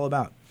you guys are all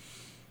about.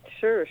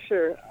 Sure.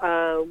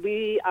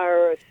 We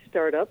are a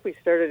startup. We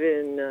started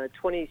in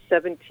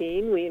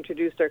 2017. We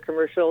introduced our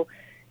commercial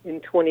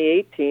in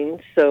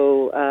 2018.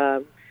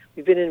 So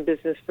we've been in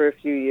business for a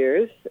few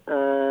years.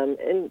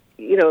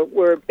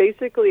 We're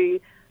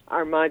basically,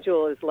 our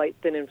module is light,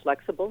 thin, and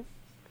flexible.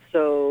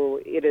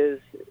 So it is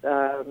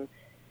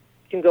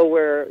can go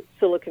where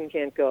silicon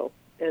can't go.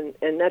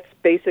 And that's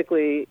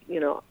basically,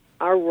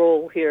 our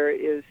role here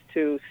is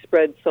to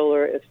spread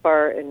solar as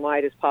far and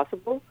wide as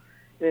possible.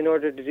 And in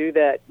order to do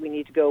that, we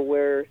need to go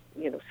where,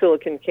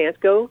 silicon can't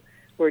go,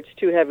 where it's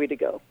too heavy to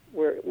go,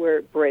 where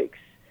it breaks.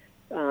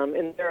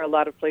 And there are a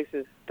lot of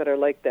places that are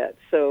like that.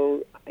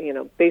 So,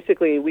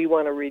 basically we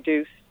want to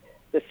reduce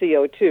the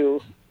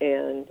CO2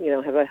 and,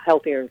 have a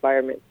healthier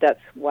environment. That's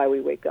why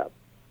we wake up.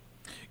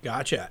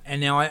 Gotcha.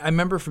 And now I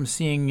remember from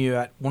seeing you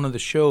at one of the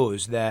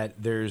shows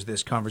that there's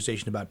this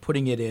conversation about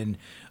putting it in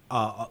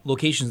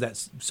locations that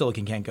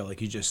silicon can't go, like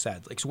you just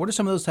said. So what are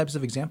some of those types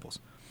of examples?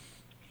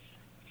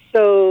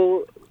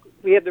 So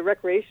we have the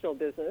recreational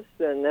business,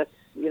 and that's,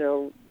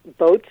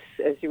 boats,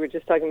 as you were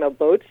just talking about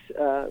boats,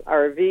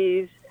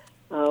 RVs.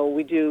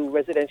 We do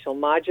residential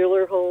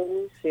modular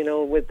homes,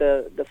 with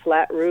the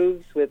flat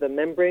roofs, with the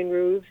membrane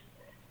roofs.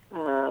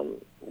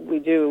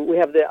 We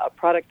have a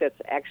product that's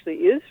actually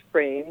is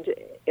framed,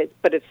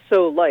 but it's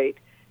so light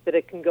that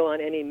it can go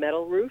on any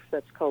metal roof.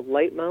 That's called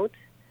light mount.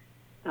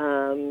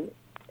 And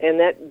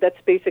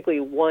that's basically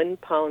 1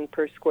 pound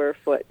per square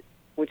foot,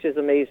 which is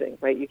amazing,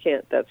 right?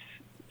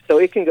 So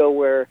it can go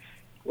where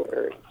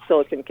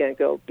silicon can't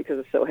go because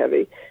it's so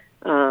heavy.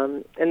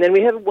 And then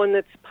we have one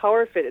that's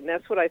power fit, and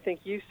that's what I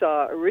think you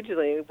saw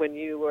originally when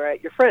you were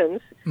at your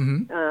friend's.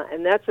 Mm-hmm.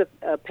 And that's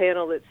a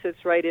panel that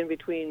sits right in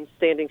between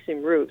standing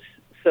seam roofs.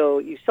 So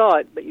you saw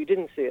it, but you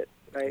didn't see it.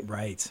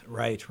 Right.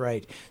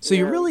 So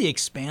you're really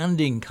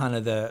expanding kind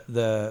of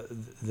the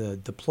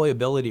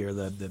deployability or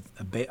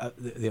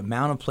the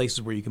amount of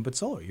places where you can put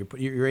solar.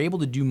 You're able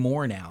to do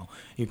more now.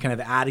 You're kind of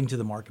adding to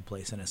the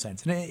marketplace in a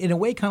sense. And in a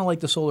way, kind of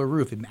like the solar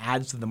roof, it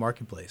adds to the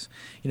marketplace.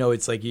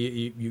 It's like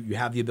you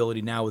have the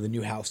ability now with a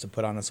new house to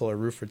put on a solar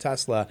roof for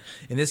Tesla.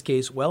 In this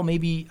case, well,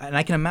 maybe, and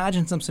I can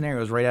imagine some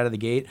scenarios right out of the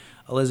gate,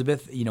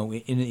 Elizabeth,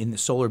 in the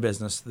solar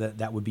business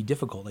that would be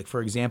difficult. Like,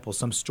 for example,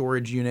 some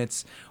storage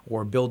units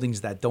or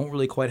buildings that don't really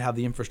really quite have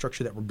the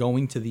infrastructure that we're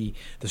going to the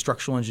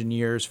structural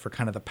engineers for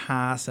kind of the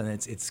pass, and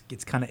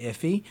it's kind of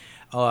iffy,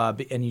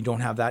 and you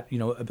don't have that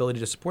ability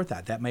to support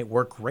that. That might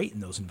work great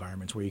in those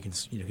environments where you can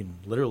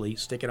literally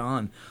stick it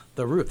on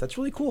the roof. That's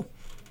really cool.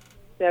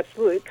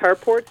 Absolutely.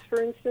 Carports,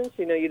 for instance,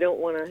 you don't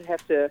want to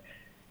have to,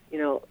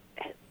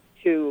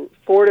 to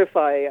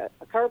fortify a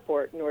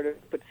carport in order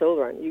to put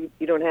solar on.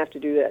 You don't have to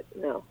do that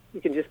now.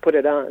 You can just put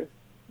it on.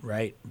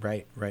 Right.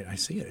 I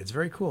see it. It's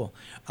very cool.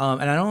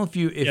 And I don't know if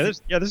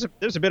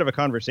there's a bit of a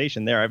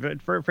conversation there.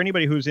 For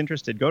anybody who's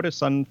interested, go to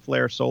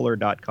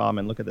sunflaresolar.com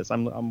and look at this.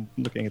 I'm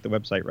looking at the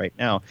website right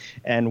now,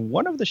 and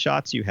one of the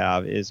shots you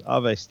have is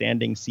of a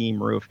standing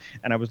seam roof.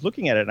 And I was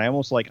looking at it, and I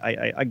almost I'm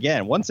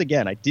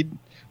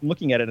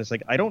looking at it, and it's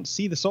like I don't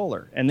see the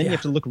solar, and then you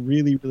have to look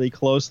really, really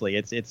closely.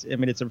 It's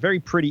a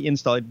very pretty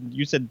install.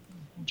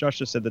 Josh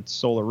just said that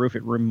solar roof.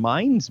 It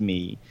reminds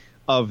me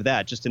of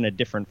that, just in a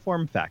different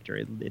form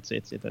factor. It's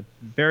a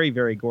very,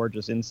 very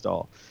gorgeous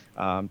install.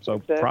 So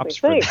props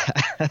for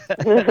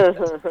that.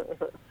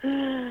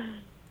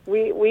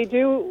 We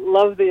do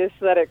love the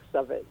aesthetics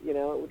of it.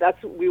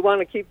 We want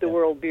to keep the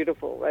world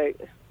beautiful, right?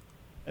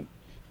 And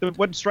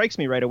what strikes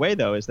me right away,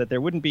 though, is that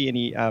there wouldn't be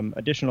any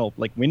additional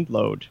wind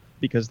load,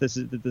 because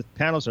the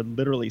panels are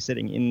literally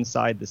sitting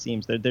inside the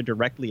seams. They're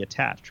directly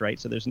attached, right?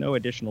 So there's no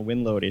additional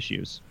wind load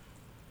issues.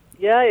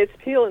 Yeah, it's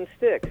peel and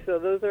stick. So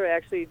those are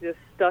actually just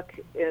stuck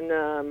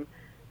in.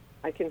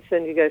 I can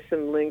send you guys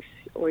some links,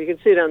 or you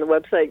can see it on the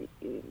website.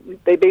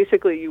 They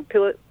basically, you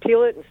peel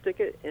it and stick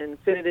it and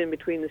fit it in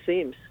between the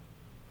seams.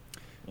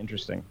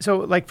 Interesting.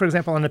 So, for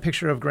example, on the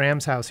picture of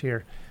Graham's house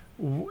here,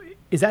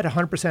 is that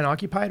 100%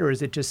 occupied, or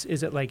is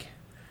it like?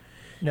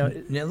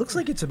 It looks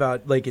like it's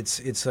about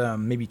it's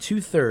maybe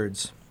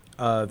 2/3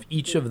 of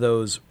each of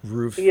those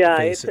roof faces.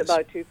 Yeah, it's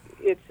about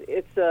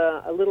It's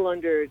a little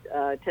under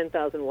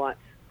 10,000 watts.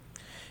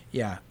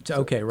 Yeah.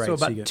 Okay. Right. So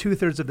about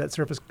 2/3 of that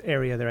surface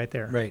area right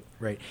there.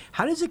 Right.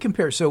 How does it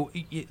compare? So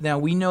now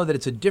we know that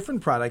it's a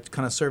different product,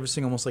 kind of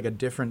servicing almost like a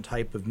different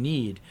type of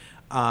need.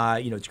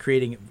 It's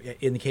creating,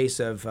 in the case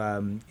of,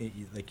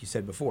 like you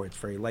said before, it's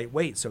very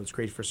lightweight, so it's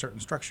created for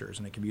certain structures,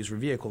 and it can be used for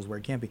vehicles where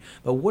it can't be.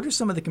 But what are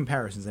some of the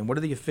comparisons, and what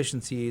are the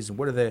efficiencies, and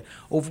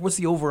what's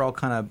the overall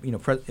kind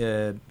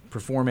of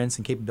performance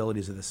and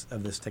capabilities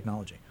of this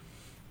technology?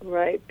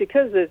 Right,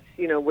 because it's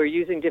we're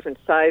using different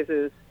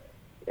sizes.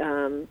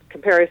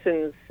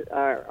 Comparisons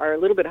are a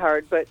little bit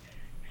hard, but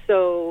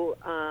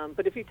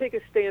if you take a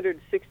standard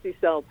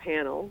 60-cell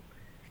panel,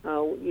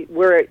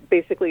 we're at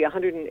basically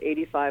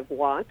 185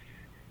 watts,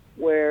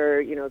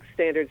 where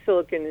standard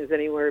silicon is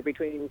anywhere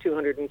between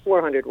 200 and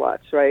 400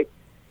 watts, right?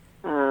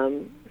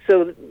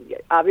 So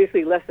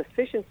obviously less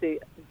efficiency,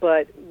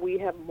 but we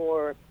have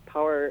more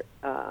power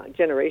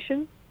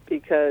generation,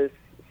 because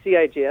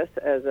CIGS,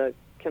 as a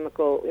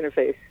chemical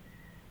interface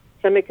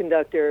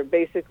semiconductor,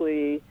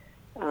 basically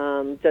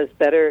does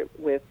better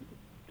with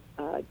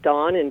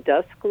dawn and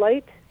dusk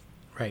light.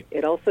 Right.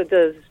 It also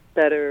does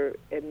better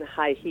in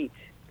high heat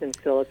than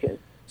silicon.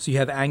 So you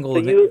have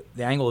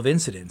the angle of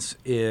incidence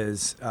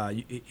is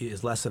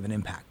less of an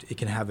impact. It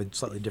can have a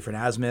slightly different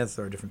azimuth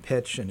or a different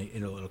pitch, and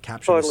it'll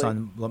capture the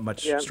sun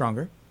much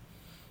stronger.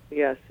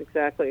 Yes,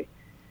 exactly.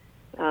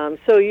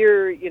 So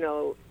you're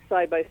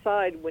side by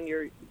side, when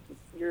you're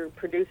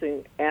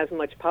producing as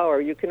much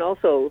power. You can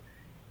also,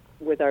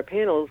 with our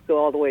panels, go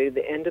all the way to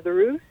the end of the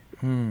roof,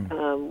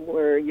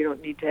 where you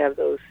don't need to have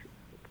those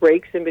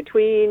breaks in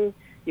between.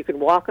 You can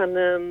walk on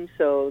them,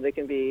 so they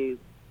can be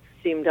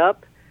seamed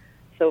up.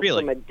 So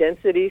from a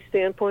density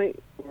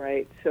standpoint,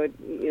 right, so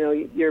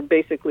you're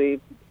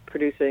basically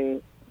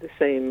producing the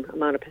same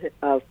amount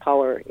of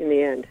power in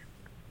the end.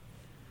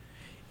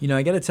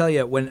 I got to tell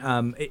you, when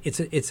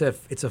it's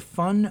a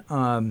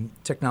fun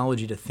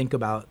technology to think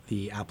about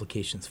the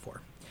applications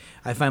for.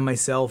 I find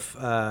myself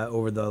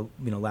over the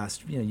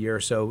last year or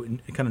so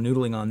kind of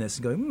noodling on this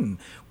and going,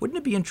 wouldn't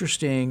it be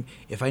interesting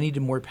if I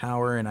needed more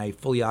power and I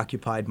fully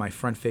occupied my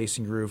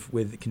front-facing roof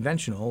with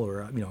conventional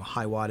or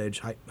high wattage,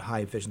 high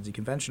efficiency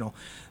conventional?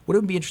 Would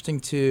it be interesting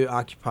to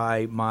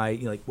occupy my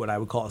what I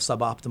would call a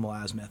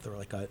suboptimal azimuth, or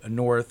like a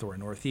north or a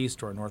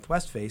northeast or a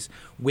northwest face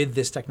with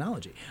this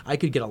technology? I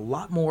could get a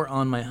lot more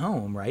on my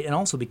home, right? And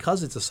also,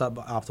 because it's a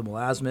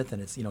suboptimal azimuth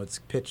and it's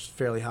pitched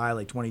fairly high,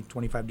 like 20,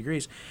 25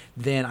 degrees,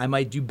 then I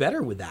might do better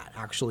with that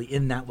actually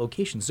in that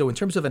location. So in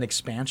terms of an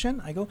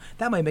expansion, I go,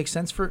 that might make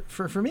sense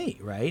for me,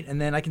 right?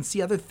 And then I can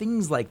see other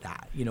things like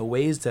that,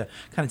 ways to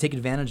kind of take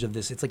advantage of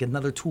this. It's like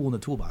another tool in the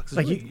toolbox.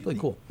 It's really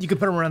cool. You could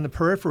put them around the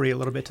periphery a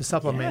little bit to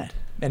supplement. Yeah.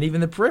 And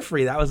even the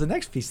periphery, that was the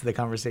next piece of the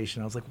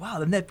conversation. I was like, wow,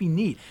 wouldn't that be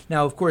neat?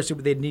 Now, of course,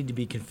 they'd need to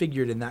be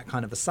configured in that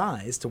kind of a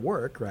size to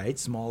work, right?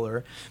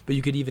 Smaller, but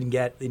you could even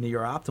get into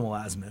your optimal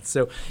azimuth.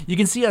 So you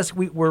can see us,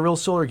 we're real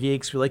solar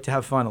geeks. We like to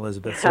have fun,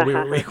 Elizabeth. So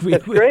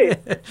That's great.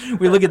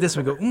 We look at this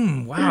and we go,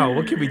 wow,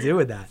 what can we do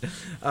with that?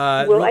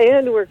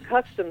 And we're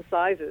custom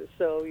sizes,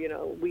 so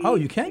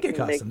you can get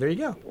custom. There you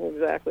go.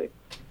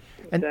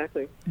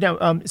 Exactly.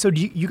 Now, so do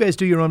you guys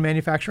do your own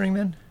manufacturing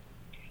then?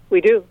 We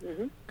do.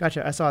 Mm-hmm.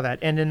 Gotcha. I saw that.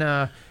 And then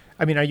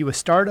I mean, are you a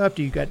startup?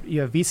 Do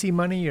you have VC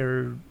money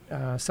or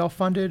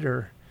self-funded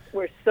or?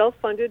 We're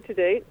self-funded to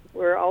date.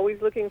 We're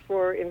always looking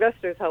for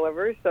investors,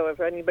 however. So if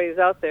anybody's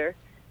out there,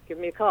 give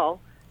me a call.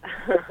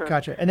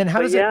 Gotcha. And then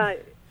how does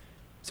it?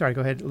 Sorry,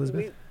 go ahead,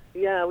 Elizabeth.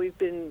 We've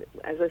been,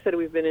 as I said,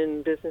 we've been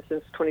in business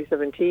since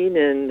 2017,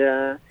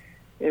 and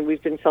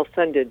we've been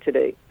self-funded to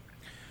date.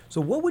 So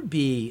what would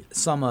be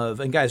some of,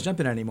 and guys, jump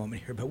in at any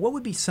moment here, but what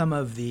would be some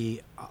of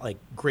the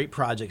great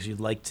projects you'd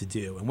like to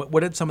do? And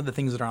what are some of the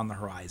things that are on the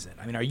horizon?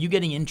 I mean, are you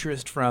getting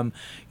interest from,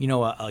 a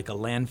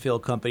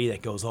landfill company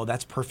that goes, oh,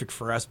 that's perfect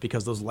for us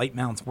because those light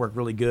mounts work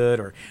really good?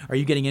 Or are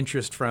you getting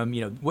interest from,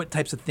 what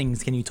types of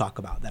things can you talk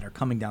about that are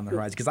coming down the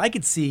horizon? Because I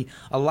could see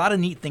a lot of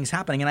neat things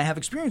happening, and I have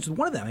experience with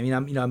one of them. I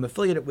mean, I'm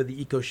affiliated with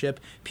the EcoShip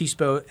Peace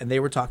Boat, and they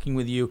were talking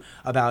with you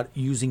about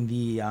using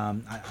the,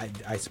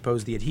 I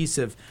suppose, the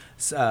adhesive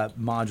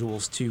modules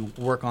to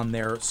work on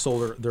their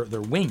solar,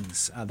 their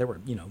wings. There were,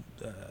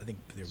 I think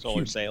they were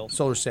solar sails.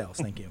 Solar sails.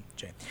 Thank you,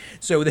 Jay.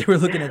 So they were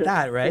looking at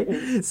that,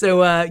 right? So,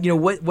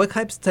 what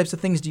types of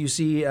things do you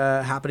see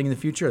happening in the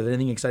future? Is there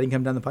anything exciting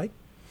coming down the pike?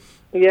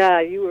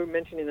 Yeah, you were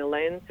mentioning a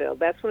landfill.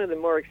 That's one of the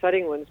more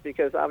exciting ones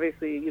because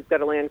obviously you've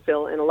got a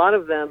landfill, and a lot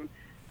of them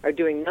are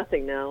doing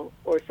nothing now,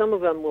 or some of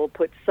them will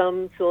put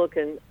some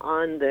silicon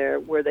on there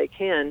where they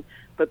can,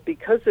 but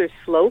because they're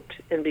sloped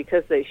and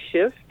because they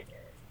shift,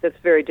 that's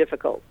very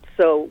difficult.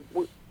 So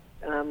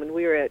when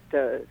we were at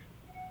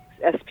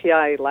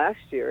SPI last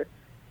year,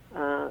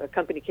 a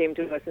company came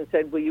to us and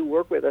said, will you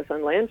work with us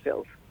on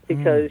landfills?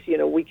 Because,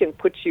 we can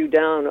put you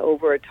down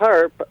over a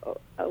tarp,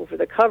 over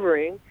the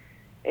covering,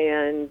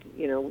 and,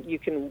 you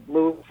can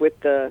move with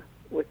the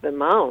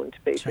mound,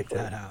 basically. Check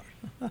that out.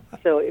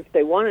 So if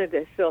they wanted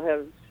to still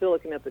have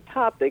silicon at the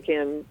top, they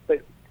can,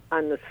 but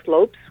on the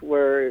slopes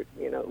where,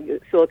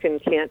 silicon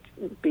can't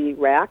be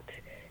racked,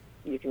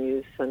 you can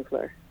use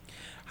Sunflare.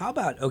 How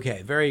about,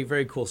 very,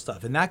 very cool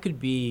stuff. And that could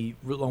be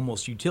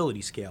almost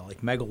utility scale,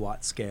 like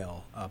megawatt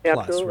scale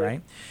plus, Absolutely.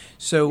 Right?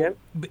 So Yep.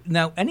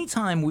 Now,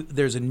 anytime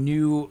there's a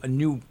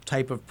new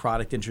type of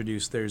product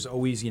introduced, there's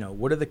always,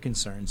 what are the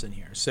concerns in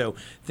here? So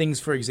things,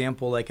 for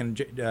example, like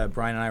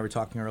Brian and I were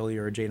talking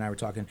earlier, or Jay and I were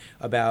talking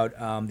about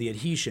the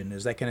adhesion.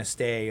 Is that going to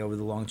stay over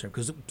the long term?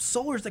 Because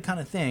solar is the kind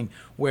of thing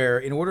where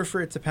in order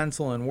for it to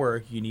pencil and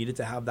work, you need it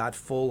to have that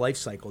full life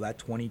cycle, that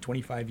 20,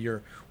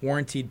 25-year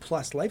warranted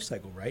plus life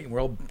cycle, right? And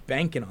we're all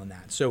banking on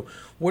that. So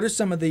what are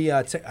some of the,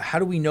 how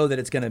do we know that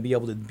it's going to be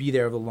able to be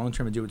there over the long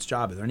term and do its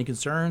job? Are there any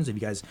concerns? Have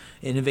you guys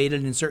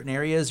innovated in certain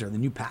areas or the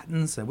new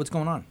patents? What's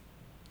going on?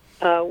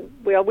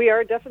 Well, we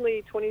are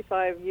definitely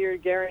 25-year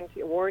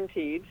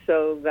warranted,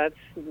 so that's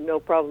no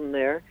problem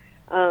there.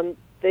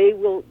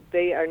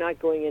 They are not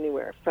going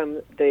anywhere.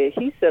 The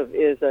adhesive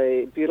is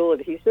a butyl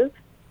adhesive,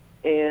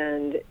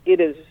 and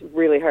it is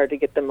really hard to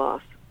get them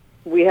off.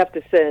 We have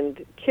to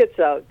send kits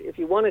out. If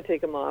you want to take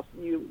them off,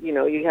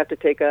 you have to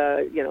take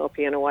a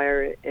piano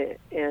wire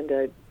and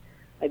a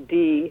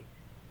D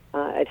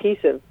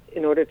adhesive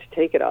in order to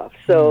take it off.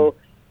 So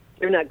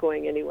they're not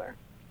going anywhere.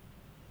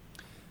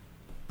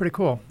 Pretty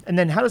cool. And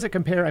then how does it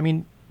compare? I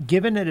mean,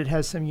 given that it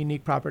has some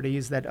unique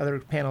properties that other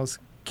panels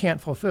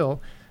can't fulfill,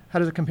 how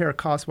does it compare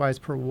cost-wise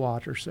per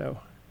watt or so?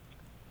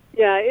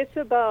 Yeah, it's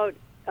about,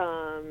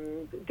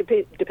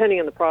 depending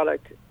on the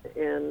product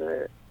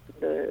and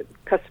the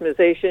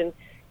customization,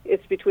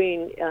 it's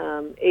between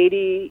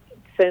 80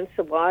 cents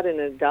a watt and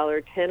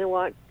 $1.10 a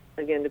watt,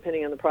 again,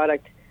 depending on the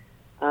product.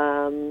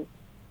 But,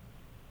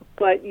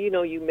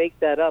 you make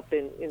that up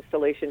in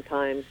installation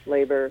times,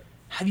 labor,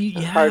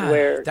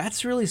 hardware.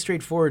 That's really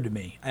straightforward to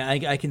me.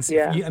 I can see.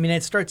 Yeah.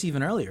 It starts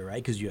even earlier, right?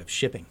 Because you have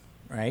shipping,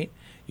 right?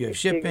 You have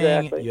shipping,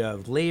 Exactly. you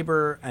have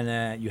labor, and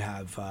then you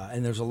have,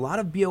 and there's a lot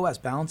of BOS,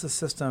 balance of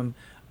system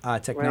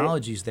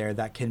technologies there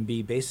that can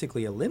be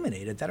basically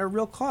eliminated that are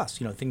real costs.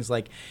 Things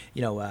like,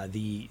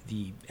 the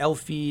L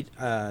feet,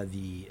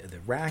 the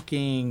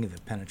racking, the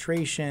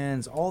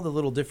penetrations, all the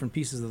little different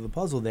pieces of the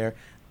puzzle there.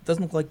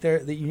 Doesn't look like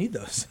that you need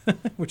those,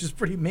 which is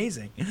pretty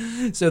amazing.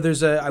 So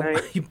there's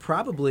you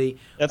probably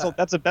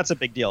that's a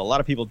big deal. A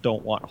lot of people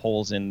don't want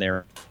holes in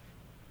their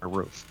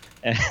roof.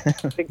 Yeah, not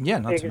to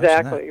mention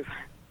exactly. that.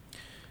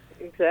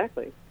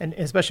 Exactly. And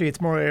especially it's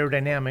more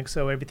aerodynamic,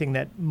 so everything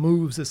that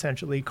moves,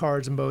 essentially,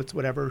 cars and boats,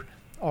 whatever,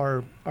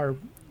 are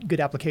good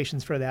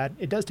applications for that.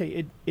 It does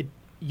take it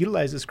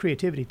utilizes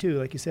creativity too.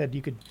 Like you said,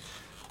 you could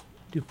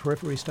do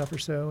periphery stuff or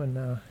so,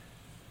 and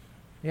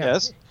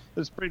Yes.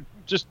 It's pretty.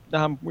 Just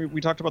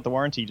we talked about the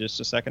warranty just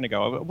a second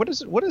ago. What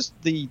does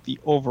the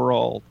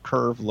overall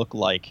curve look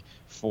like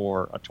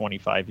for a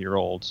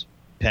 25-year-old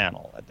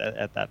panel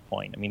at that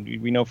point? I mean,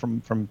 we know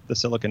from the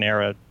silicon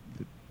era,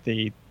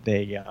 the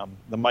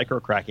micro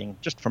cracking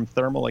just from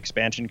thermal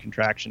expansion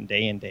contraction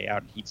day in day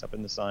out, it heats up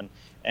in the sun,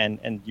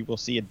 and you will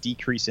see a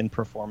decrease in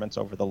performance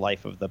over the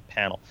life of the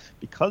panel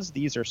because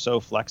these are so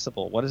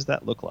flexible. What does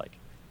that look like?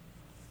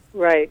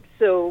 Right.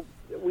 So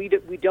we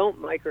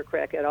don't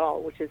microcrack at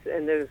all,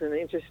 and there's an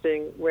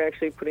interesting. We're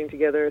actually putting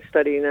together a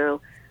study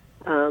now,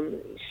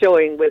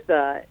 showing with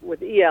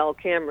EL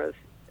cameras,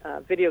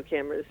 video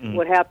cameras,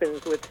 what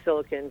happens with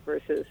silicon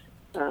versus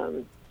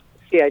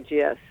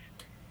CIGS,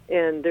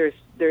 and there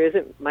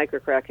isn't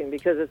microcracking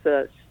because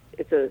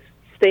it's a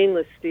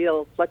stainless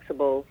steel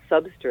flexible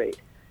substrate,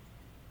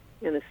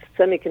 and the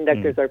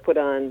semiconductors are put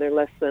on. They're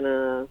less than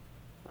a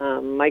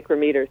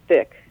micrometer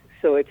thick,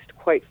 so it's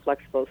quite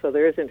flexible. So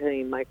there isn't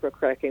any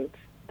microcracking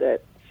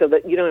so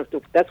that you don't have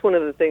to. That's one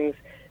of the things.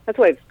 That's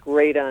why it's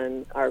great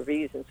on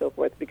RVs and so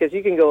forth, because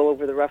you can go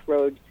over the rough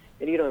road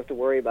and you don't have to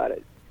worry about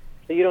it.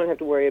 So you don't have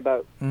to worry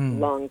about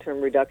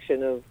long-term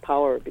reduction of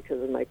power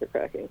because of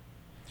microcracking.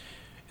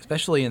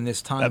 Especially in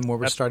this time where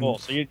we're starting. Cool.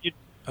 So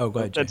oh, go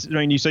ahead, Jay. That's,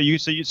 I mean, so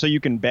you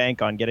can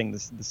bank on getting the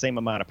same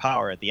amount of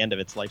power at the end of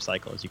its life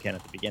cycle as you can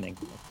at the beginning.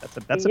 That's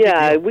a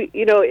big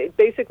deal.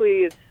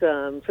 Basically it's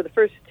for the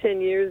first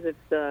 10 years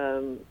it's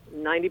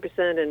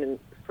 90%, and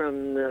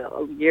from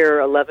the year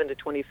 11 to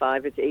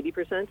 25 it's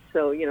 80%.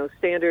 So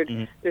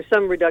standard. There's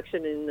some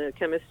reduction in the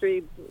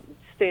chemistry.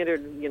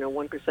 Standard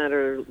 1%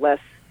 or less.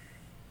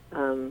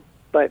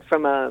 But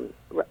from a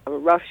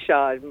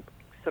roughshod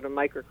sort of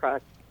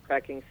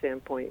microcracking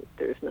standpoint,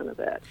 there's none of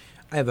that.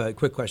 I have a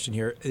quick question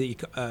here.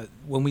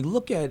 When we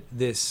look at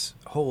this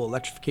whole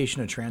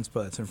electrification of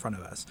transport that's in front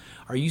of us,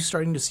 are you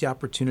starting to see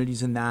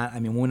opportunities in that?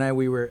 I mean, when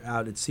we were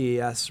out at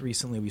CES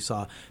recently, we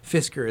saw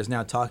Fisker is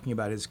now talking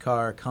about his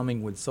car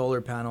coming with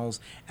solar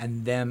panels,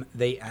 and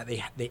they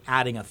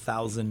adding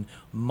 1,000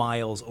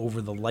 miles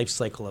over the life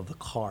cycle of the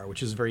car,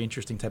 which is a very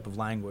interesting type of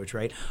language,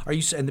 right?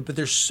 But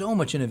there's so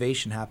much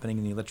innovation happening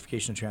in the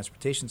electrification of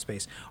transportation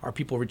space. Are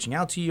people reaching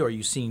out to you? Are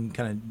you seeing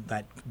kind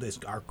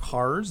of our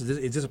cars?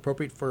 Is this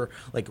appropriate for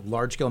like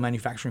large-scale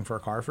manufacturing for a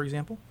car, for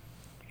example?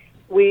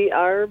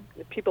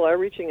 People are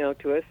reaching out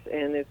to us,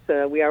 and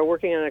we are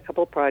working on a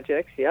couple of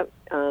projects. Yep,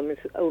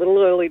 it's a little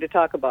early to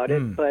talk about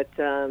it, but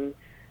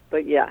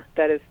yeah,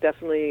 that is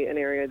definitely an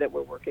area that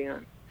we're working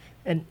on.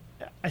 And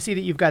I see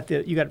that you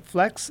got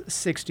Flex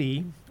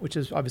 60, which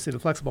is obviously the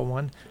flexible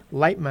one,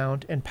 Light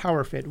Mount, and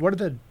Power Fit. What are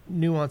the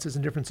nuances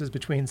and differences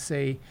between,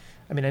 I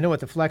know what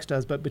the Flex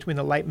does, but between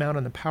the Light Mount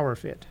and the Power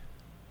Fit?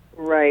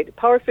 Right,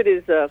 Power Fit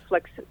is a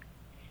Flex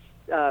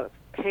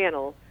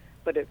panel,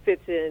 but it's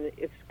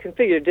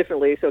configured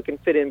differently, so it can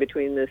fit in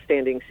between the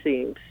standing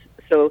seams.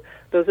 So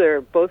those are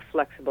both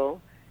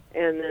flexible,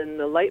 and then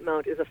the Light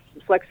Mount is a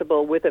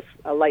flexible with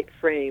a light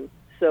frame.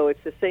 So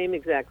it's the same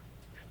exact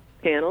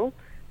panel,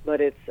 but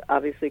it's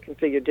obviously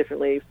configured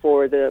differently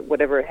for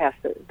whatever it has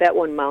to. That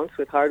one mounts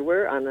with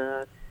hardware on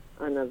a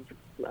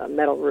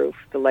metal roof.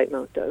 The Light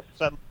Mount does.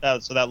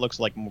 So that looks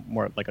like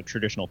more like a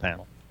traditional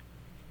panel.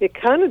 It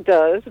kind of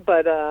does,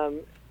 but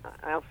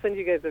I'll send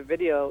you guys a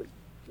video.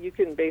 You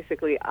can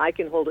I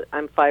can hold it.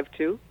 I'm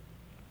 5'2",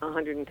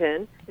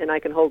 110, and I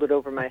can hold it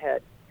over my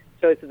head.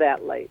 So it's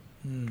that light.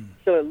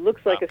 So it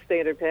looks like a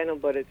standard panel,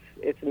 but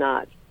it's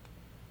not.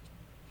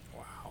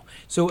 Wow.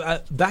 So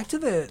back to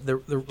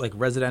the like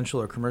residential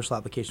or commercial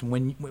application.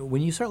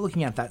 When you start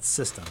looking at that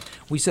system,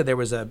 we said there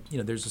was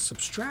there's a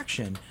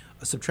subtraction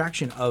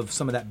of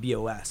some of that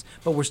BOS,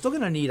 but we're still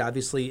going to need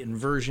obviously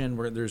inversion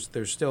where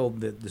there's still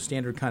the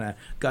standard kind of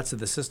guts of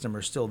the system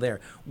are still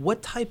there.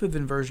 What type of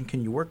inversion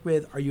can you work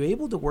with? Are you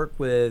able to work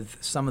with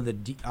some of the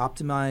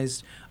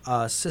optimized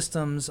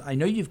systems? I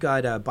know you've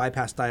got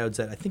bypass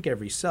diodes at I think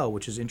every cell,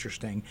 which is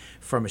interesting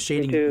from a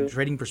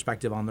shading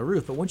perspective on the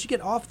roof. But once you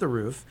get off the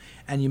roof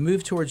and you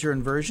move towards your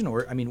inversion,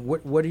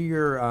 what are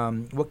your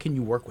what can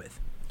you work with?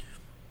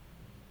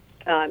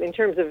 In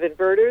terms of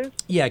inverters?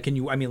 Yeah, can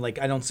you, I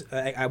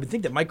would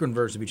think that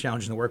microinverters would be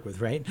challenging to work with,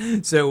 right?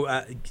 So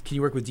can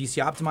you work with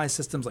DC optimized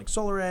systems like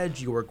Solar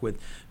Edge? You work with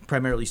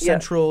primarily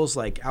centrals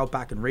like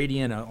Outback and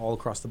Radiant all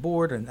across the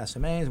board and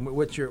SMAs?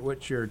 What's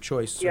your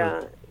choice?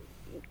 Yeah,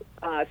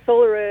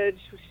 Solar Edge,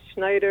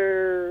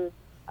 Schneider,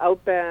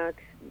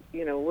 Outback,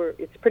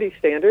 it's pretty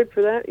standard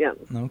for that, yeah.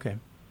 Okay.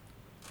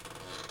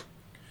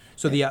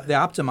 So the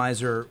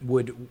optimizer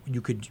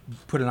you could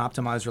put an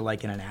optimizer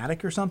like in an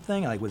attic or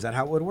something? Like, was that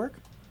how it would work?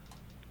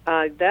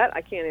 That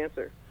I can't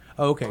answer.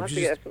 Oh, okay.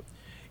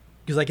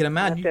 Because I can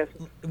imagine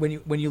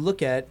when you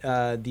look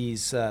at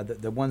these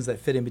the ones that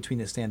fit in between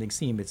the standing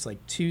seam, it's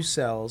like 2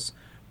 cells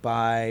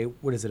by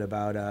what is it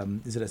about?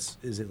 Is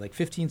it like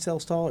 15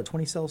 cells tall or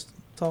 20 cells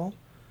tall?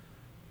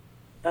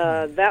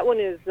 That one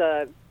is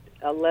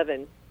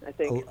 11, I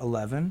think.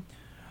 11.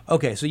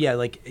 Okay, so yeah,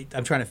 like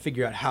I'm trying to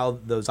figure out how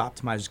those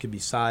optimizers could be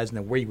sized and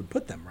then where you would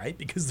put them, right?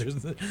 Because there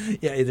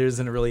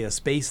isn't really a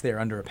space there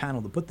under a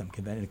panel to put them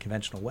in a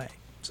conventional way.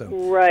 So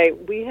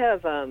right, we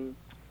have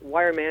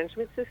wire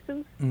management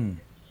systems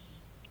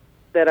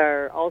that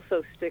are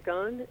also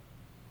stick-on.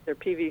 They're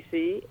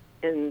PVC,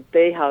 and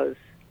they house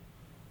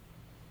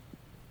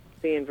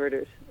the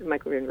inverters,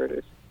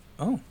 microinverters.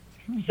 Oh.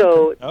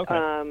 So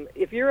okay.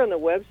 If you're on the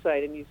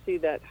website and you see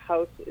that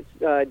house, it's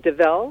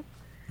DeVel.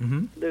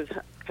 There's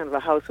kind of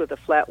a house with a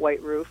flat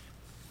white roof,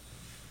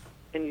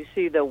 and you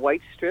see the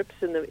white strips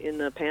in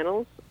the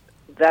panels.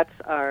 That's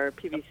our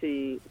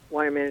PVC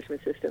wire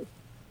management system.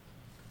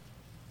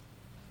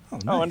 Oh,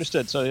 nice. Oh,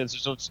 understood. So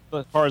it's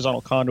a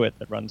horizontal conduit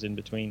that runs in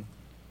between.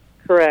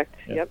 Correct.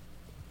 Yeah. Yep.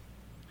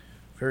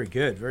 Very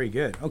good. Very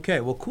good.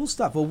 Okay. Well, cool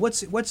stuff. Well,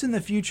 what's in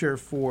the future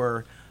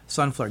for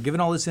Sunflare? Given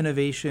all this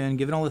innovation,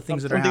 given all the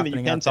things that are Something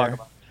happening that you can out talk there.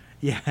 about.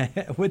 Yeah,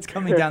 what's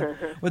coming down?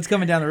 What's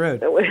coming down the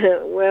road?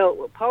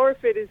 Well,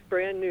 PowerFit is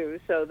brand new,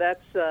 so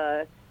that's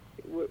one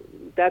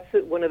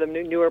of the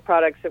newer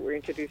products that we're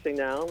introducing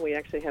now. We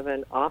actually have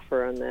an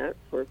offer on that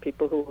for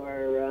people who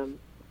are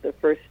the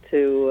first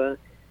to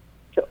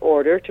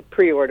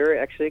pre-order,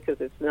 actually, because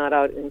it's not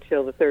out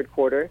until the third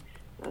quarter.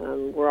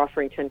 We're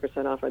offering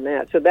 10% off on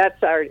that. So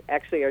that's our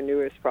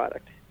newest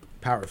product.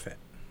 PowerFit.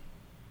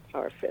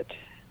 PowerFit.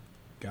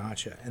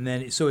 Gotcha. And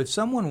then, so if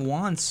someone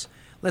wants,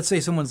 let's say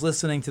someone's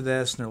listening to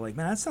this and they're like,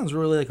 man, that sounds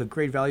really like a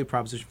great value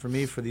proposition for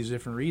me for these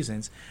different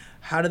reasons.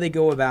 How do they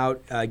go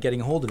about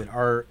getting a hold of it?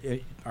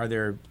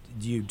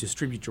 Do you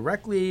distribute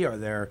directly? Are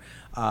there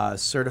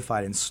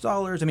certified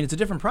installers? I mean, it's a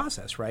different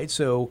process, right?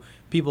 So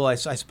people, I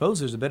suppose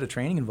there's a bit of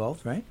training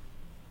involved, right?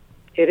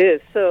 It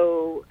is.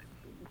 So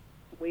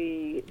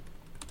we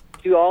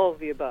do all of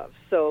the above.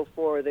 So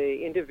for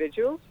the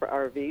individuals, for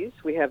RVs,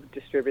 we have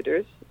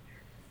distributors.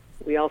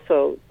 We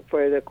also,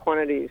 for the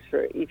quantities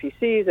for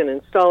EPCs and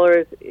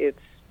installers,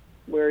 it's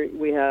where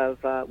we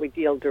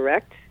deal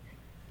direct.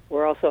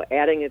 We're also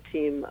adding a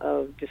team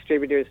of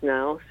distributors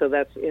now, so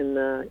that's in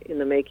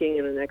the making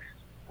in the next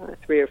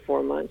 3 or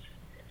 4 months.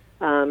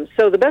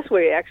 So the best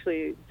way,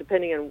 actually,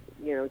 depending on,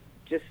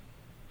 just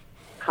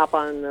hop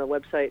on the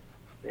website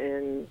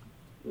and,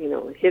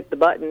 hit the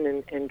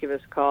button and give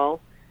us a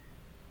call,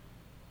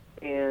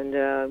 and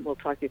we'll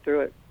talk you through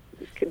it,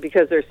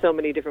 because there's so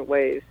many different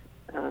ways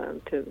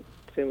to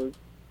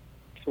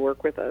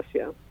work with us.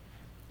 Yeah.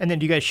 And then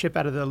do you guys ship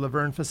out of the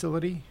Laverne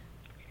facility?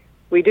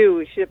 We do.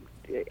 We ship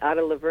out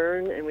of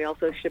Laverne, and we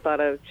also ship out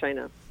of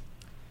China.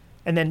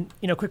 And then,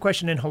 quick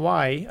question, in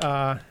Hawaii,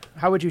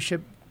 how would you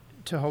ship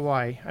to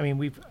Hawaii? I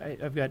mean,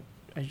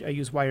 I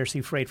use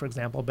YRC Freight, for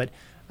example, but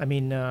I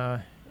mean,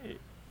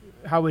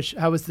 how is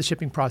the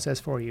shipping process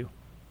for you?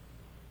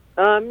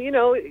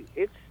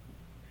 It's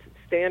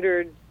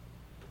standard.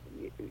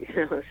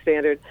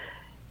 Standard.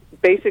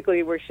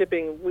 Basically, we're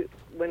shipping.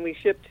 When we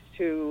shipped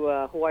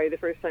to Hawaii the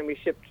first time, we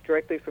shipped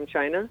directly from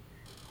China.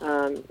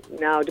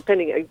 Now,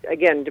 depending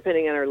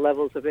on our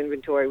levels of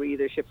inventory, we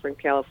either ship from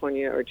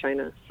California or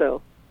China.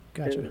 So,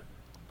 gotcha.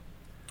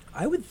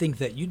 I would think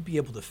that you'd be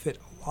able to fit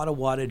a lot of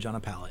wattage on a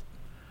pallet,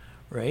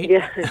 right?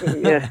 Yeah,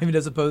 yeah. I mean,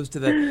 as opposed to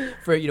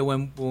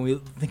when we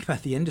think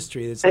about the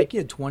industry, it's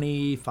like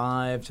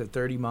 25 to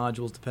 30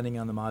 modules, depending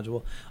on the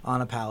module,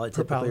 on a pallet,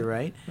 typically, pallet.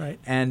 right? Right.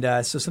 And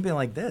so something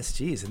like this,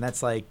 geez, and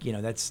that's like,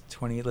 that's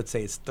 20. Let's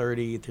say it's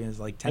 30. It's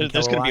like 10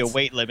 There's going to be a kilowatts.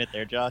 weight limit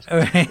there, Josh.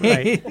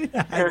 Right.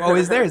 Oh,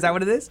 is there? Is that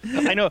what it is?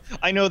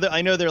 I know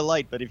they're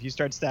light, but if you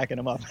start stacking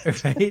them up,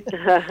 Right.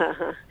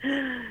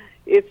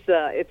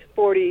 It's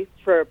 40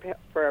 for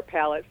a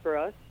pallet for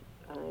us.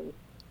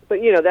 But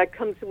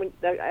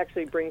that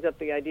actually brings up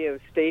the idea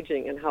of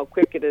staging and how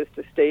quick it is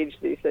to stage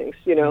these things.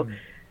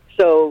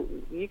 So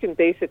you can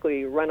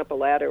basically run up a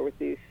ladder with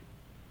these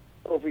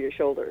over your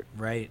shoulder.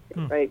 Right.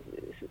 Right.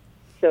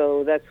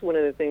 So that's one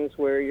of the things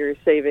where you're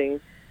saving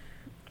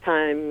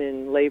time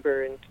and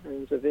labor in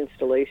terms of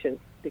installation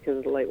because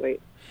of the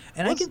lightweight.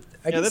 And I can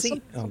that's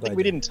see. something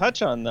we didn't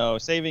touch on, though.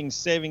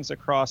 Savings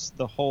across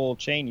the whole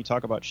chain. You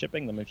talk about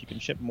shipping them. If you can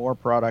ship more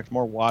product,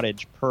 more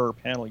wattage per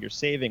panel, you're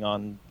saving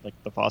on like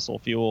the fossil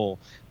fuel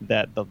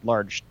that the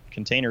large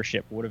container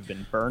ship would have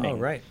been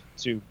burning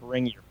to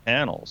bring your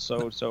panels.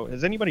 So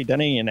has anybody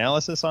done any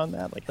analysis on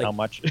that? Like how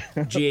much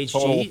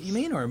GHG, you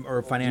mean,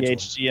 or financial?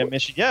 GHG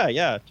emission? Yeah.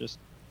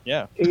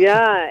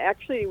 Yeah,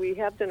 actually, we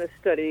have done a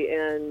study,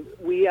 and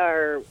we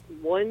are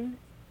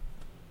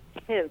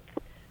 1/10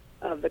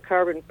 of the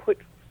carbon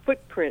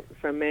footprint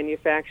from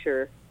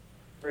manufacture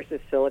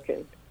versus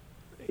silicon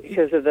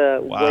because of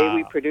the way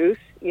we produce.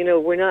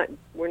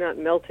 We're not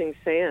melting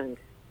sand.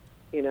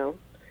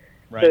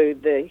 Right. So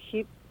the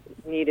heat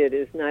needed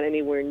is not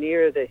anywhere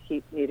near the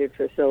heat needed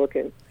for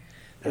silicon,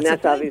 and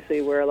that's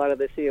obviously where a lot of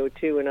the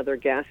CO2 and other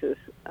gases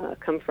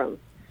come from.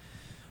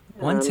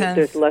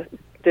 1/10.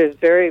 There's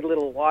very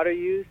little water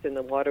used, and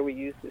the water we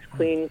use is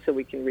clean, so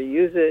we can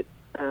reuse it.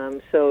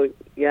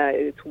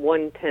 It's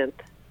 1/10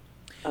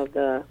 of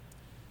the.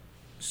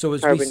 So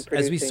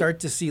as we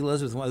start to see,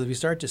 Elizabeth, as we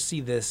start to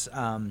see this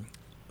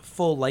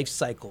full life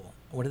cycle,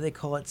 what do they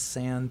call it?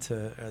 Sand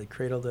to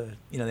cradle to,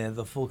 they have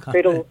the full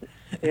cradle,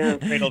 yeah,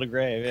 cradle to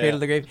grave, cradle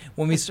to grave.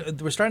 When we're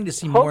starting to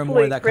see more and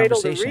more of that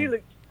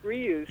conversation.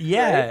 Reuse.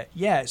 Yeah, right?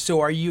 yeah. So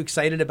are you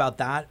excited about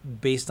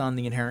that based on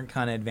the inherent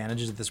kind of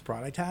advantages that this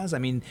product has? I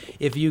mean,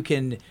 if you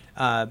can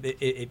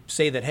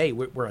say that, hey,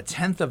 we're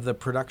 1/10 of the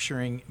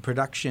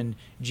production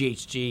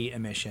GHG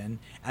emission,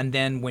 and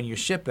then when you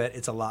ship it,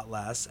 it's a lot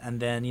less, and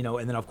then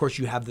of course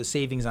you have the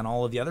savings on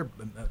all of the other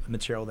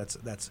material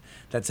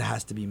that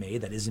has to be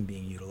made that isn't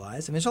being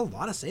utilized. I mean, there's a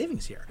lot of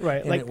savings here.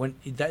 Right.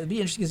 And that'd be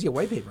interesting to see a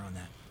white paper on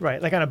that.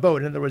 Right, like on a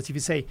boat. In other words, if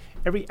you say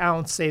every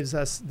ounce saves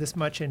us this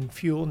much in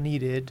fuel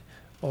needed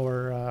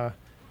or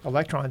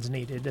electrons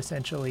needed,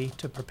 essentially,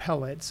 to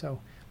propel it.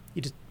 So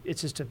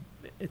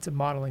it's a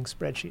modeling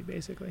spreadsheet,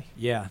 basically.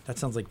 Yeah, that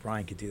sounds like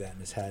Brian could do that in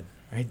his head.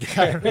 right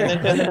there.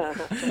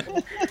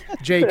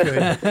 Jay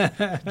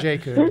could. Jay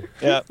could.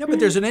 Yeah. No, but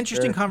there's an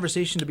interesting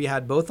conversation to be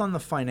had both on the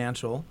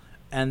financial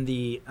and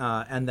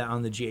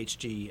on the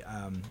GHG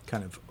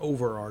kind of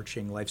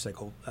overarching life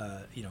cycle,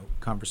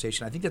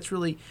 conversation. I think that's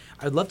really.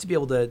 I'd love to be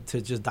able to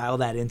just dial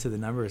that into the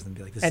numbers and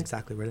be like, this is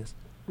exactly where it is.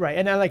 Right,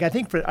 and I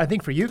think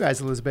for you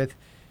guys, Elizabeth,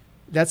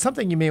 that's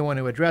something you may want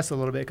to address a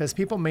little bit because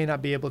people may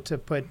not be able to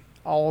put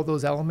all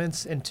those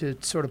elements and to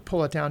sort of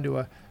pull it down to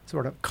a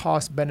sort of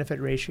cost-benefit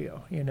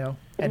ratio,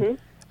 And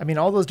I mean,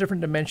 all those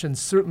different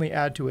dimensions certainly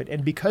add to it.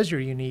 And because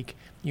you're unique,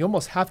 you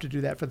almost have to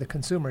do that for the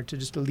consumer to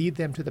just lead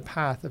them to the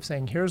path of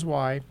saying, here's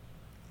why,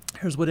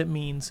 here's what it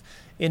means.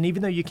 And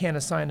even though you can't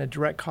assign a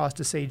direct cost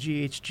to, say,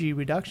 GHG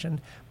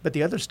reduction, but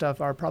the other stuff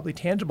are probably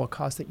tangible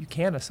costs that you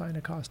can assign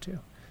a cost to.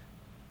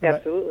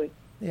 Absolutely.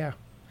 Yeah.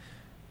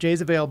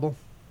 Jay's available.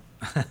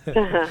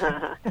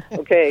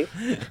 Okay.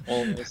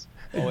 Always.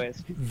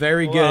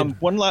 Very good.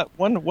 One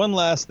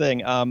last thing.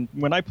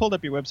 When I pulled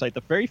up your website,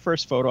 the very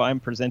first photo I'm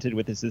presented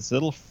with is this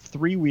little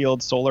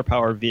 3-wheeled solar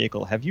powered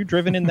vehicle. Have you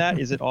driven in that?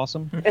 Is it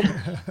awesome?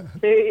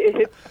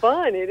 It's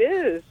fun. It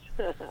is.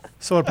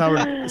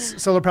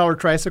 Solar powered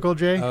tricycle,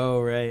 Jay?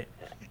 Oh, right.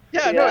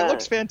 Yeah, no, it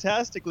looks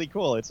fantastically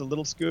cool. It's a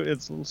little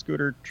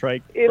scooter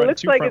trike. It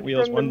looks two like front it's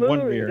wheels, from the one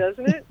moon, rear.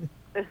 doesn't it?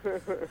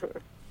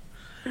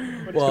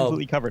 But it's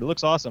completely covered. It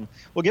looks awesome.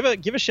 Well, give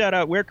a shout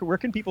out. Where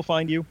can people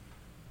find you?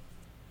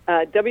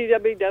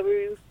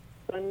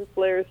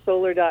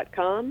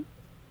 www.sunflaresolar.com,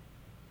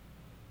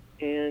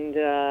 and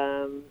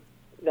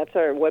that's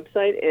our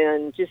website.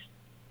 And just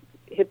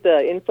hit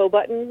the info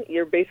button.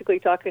 You're basically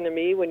talking to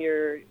me when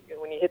you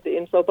hit the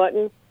info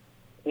button,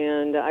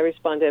 and I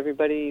respond to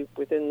everybody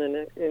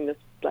within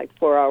like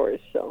 4 hours.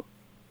 So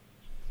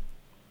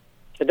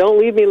don't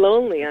leave me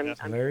lonely. I'm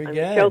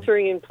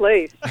sheltering in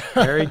place.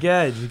 Very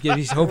good.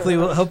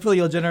 Hopefully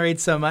you'll generate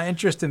some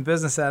interest in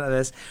business out of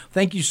this.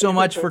 Thank you so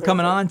much for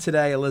coming on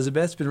today,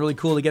 Elizabeth. It's been really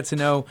cool to get to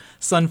know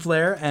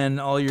Sunflare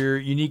and all your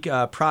unique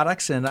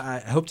products, and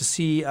I hope to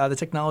see the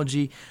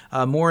technology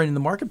more in the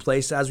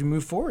marketplace as we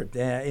move forward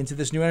into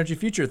this new energy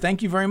future.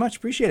 Thank you very much.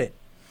 Appreciate it.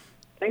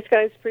 Thanks,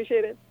 guys.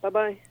 Appreciate it.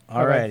 Bye-bye.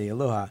 All righty.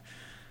 Aloha.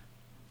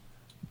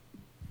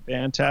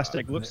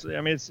 Fantastic.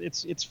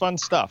 It's fun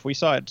stuff. We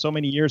saw it so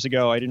many years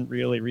ago. I didn't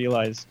really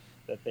realize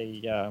that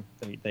they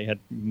had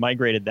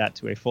migrated that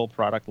to a full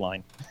product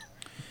line.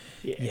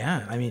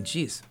 Yeah, I mean,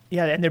 geez.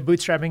 Yeah, and they're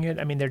bootstrapping it.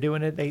 I mean, they're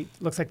doing it.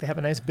 Looks like they have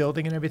a nice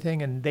building and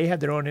everything, and they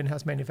have their own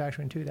in-house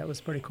manufacturing too. That was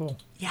pretty cool.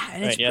 Yeah,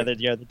 and they're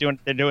doing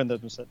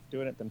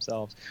it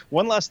themselves.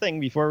 One last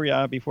thing before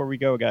we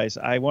go, guys,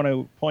 I want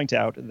to point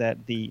out that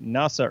the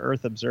NASA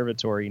Earth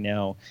Observatory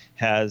now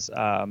has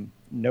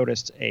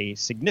noticed a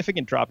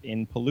significant drop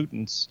in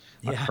pollutants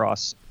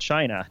across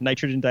China.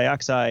 Nitrogen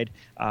dioxide.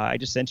 I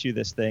just sent you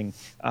this thing.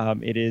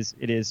 It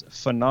is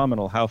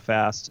phenomenal how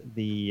fast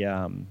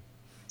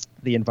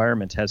the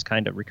environment has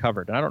kind of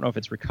recovered. And I don't know if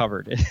it's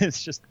recovered.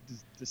 It's just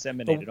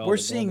disseminated. But we're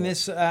seeing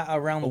this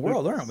around the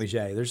world, aren't we,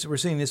 Jay? We're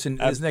seeing this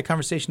isn't that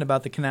conversation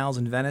about the canals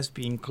in Venice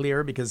being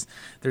clear because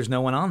there's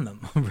no one on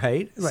them,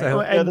 right? Right.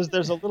 So,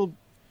 there's a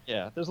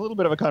little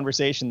bit of a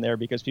conversation there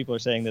because people are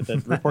saying that the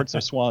reports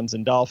of swans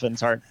and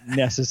dolphins aren't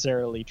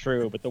necessarily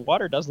true, but the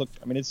water does look.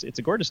 I mean, it's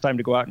a gorgeous time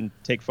to go out and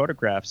take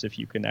photographs if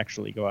you can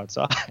actually go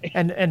outside.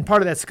 And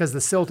part of that's because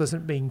the silt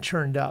isn't being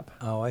churned up.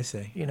 Oh, I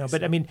see.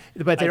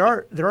 But there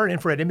are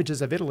infrared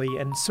images of Italy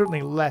and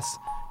certainly less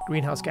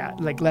greenhouse gas,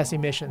 like less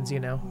emissions.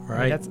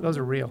 Right. I mean, those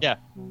are real. Yeah.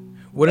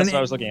 That's what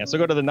I was looking at. So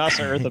go to the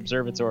NASA Earth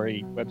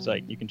Observatory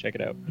website. You can check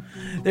it out.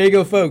 There you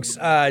go, folks.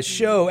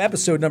 Show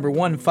episode number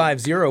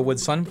 150 with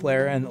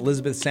Sunflare and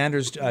Elizabeth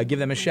Sanderson. Give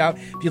them a shout.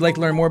 If you'd like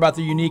to learn more about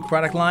their unique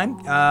product line,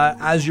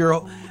 as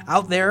you're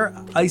out there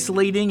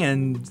isolating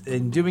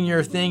and doing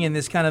your thing in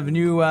this kind of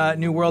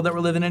new world that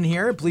we're living in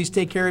here, please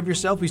take care of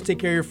yourself. Please take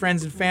care of your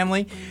friends and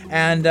family.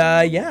 And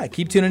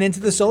keep tuning into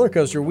the Solar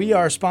Coaster. We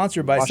are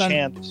sponsored by Wash your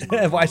hands.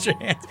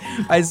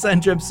 By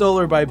Suntrip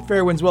Solar, by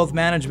Fairwinds Wealth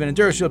Management, and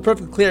DuraShield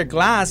Perfect Clear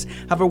Glass.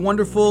 Have a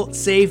wonderful,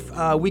 safe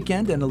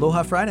weekend and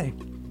Aloha Friday.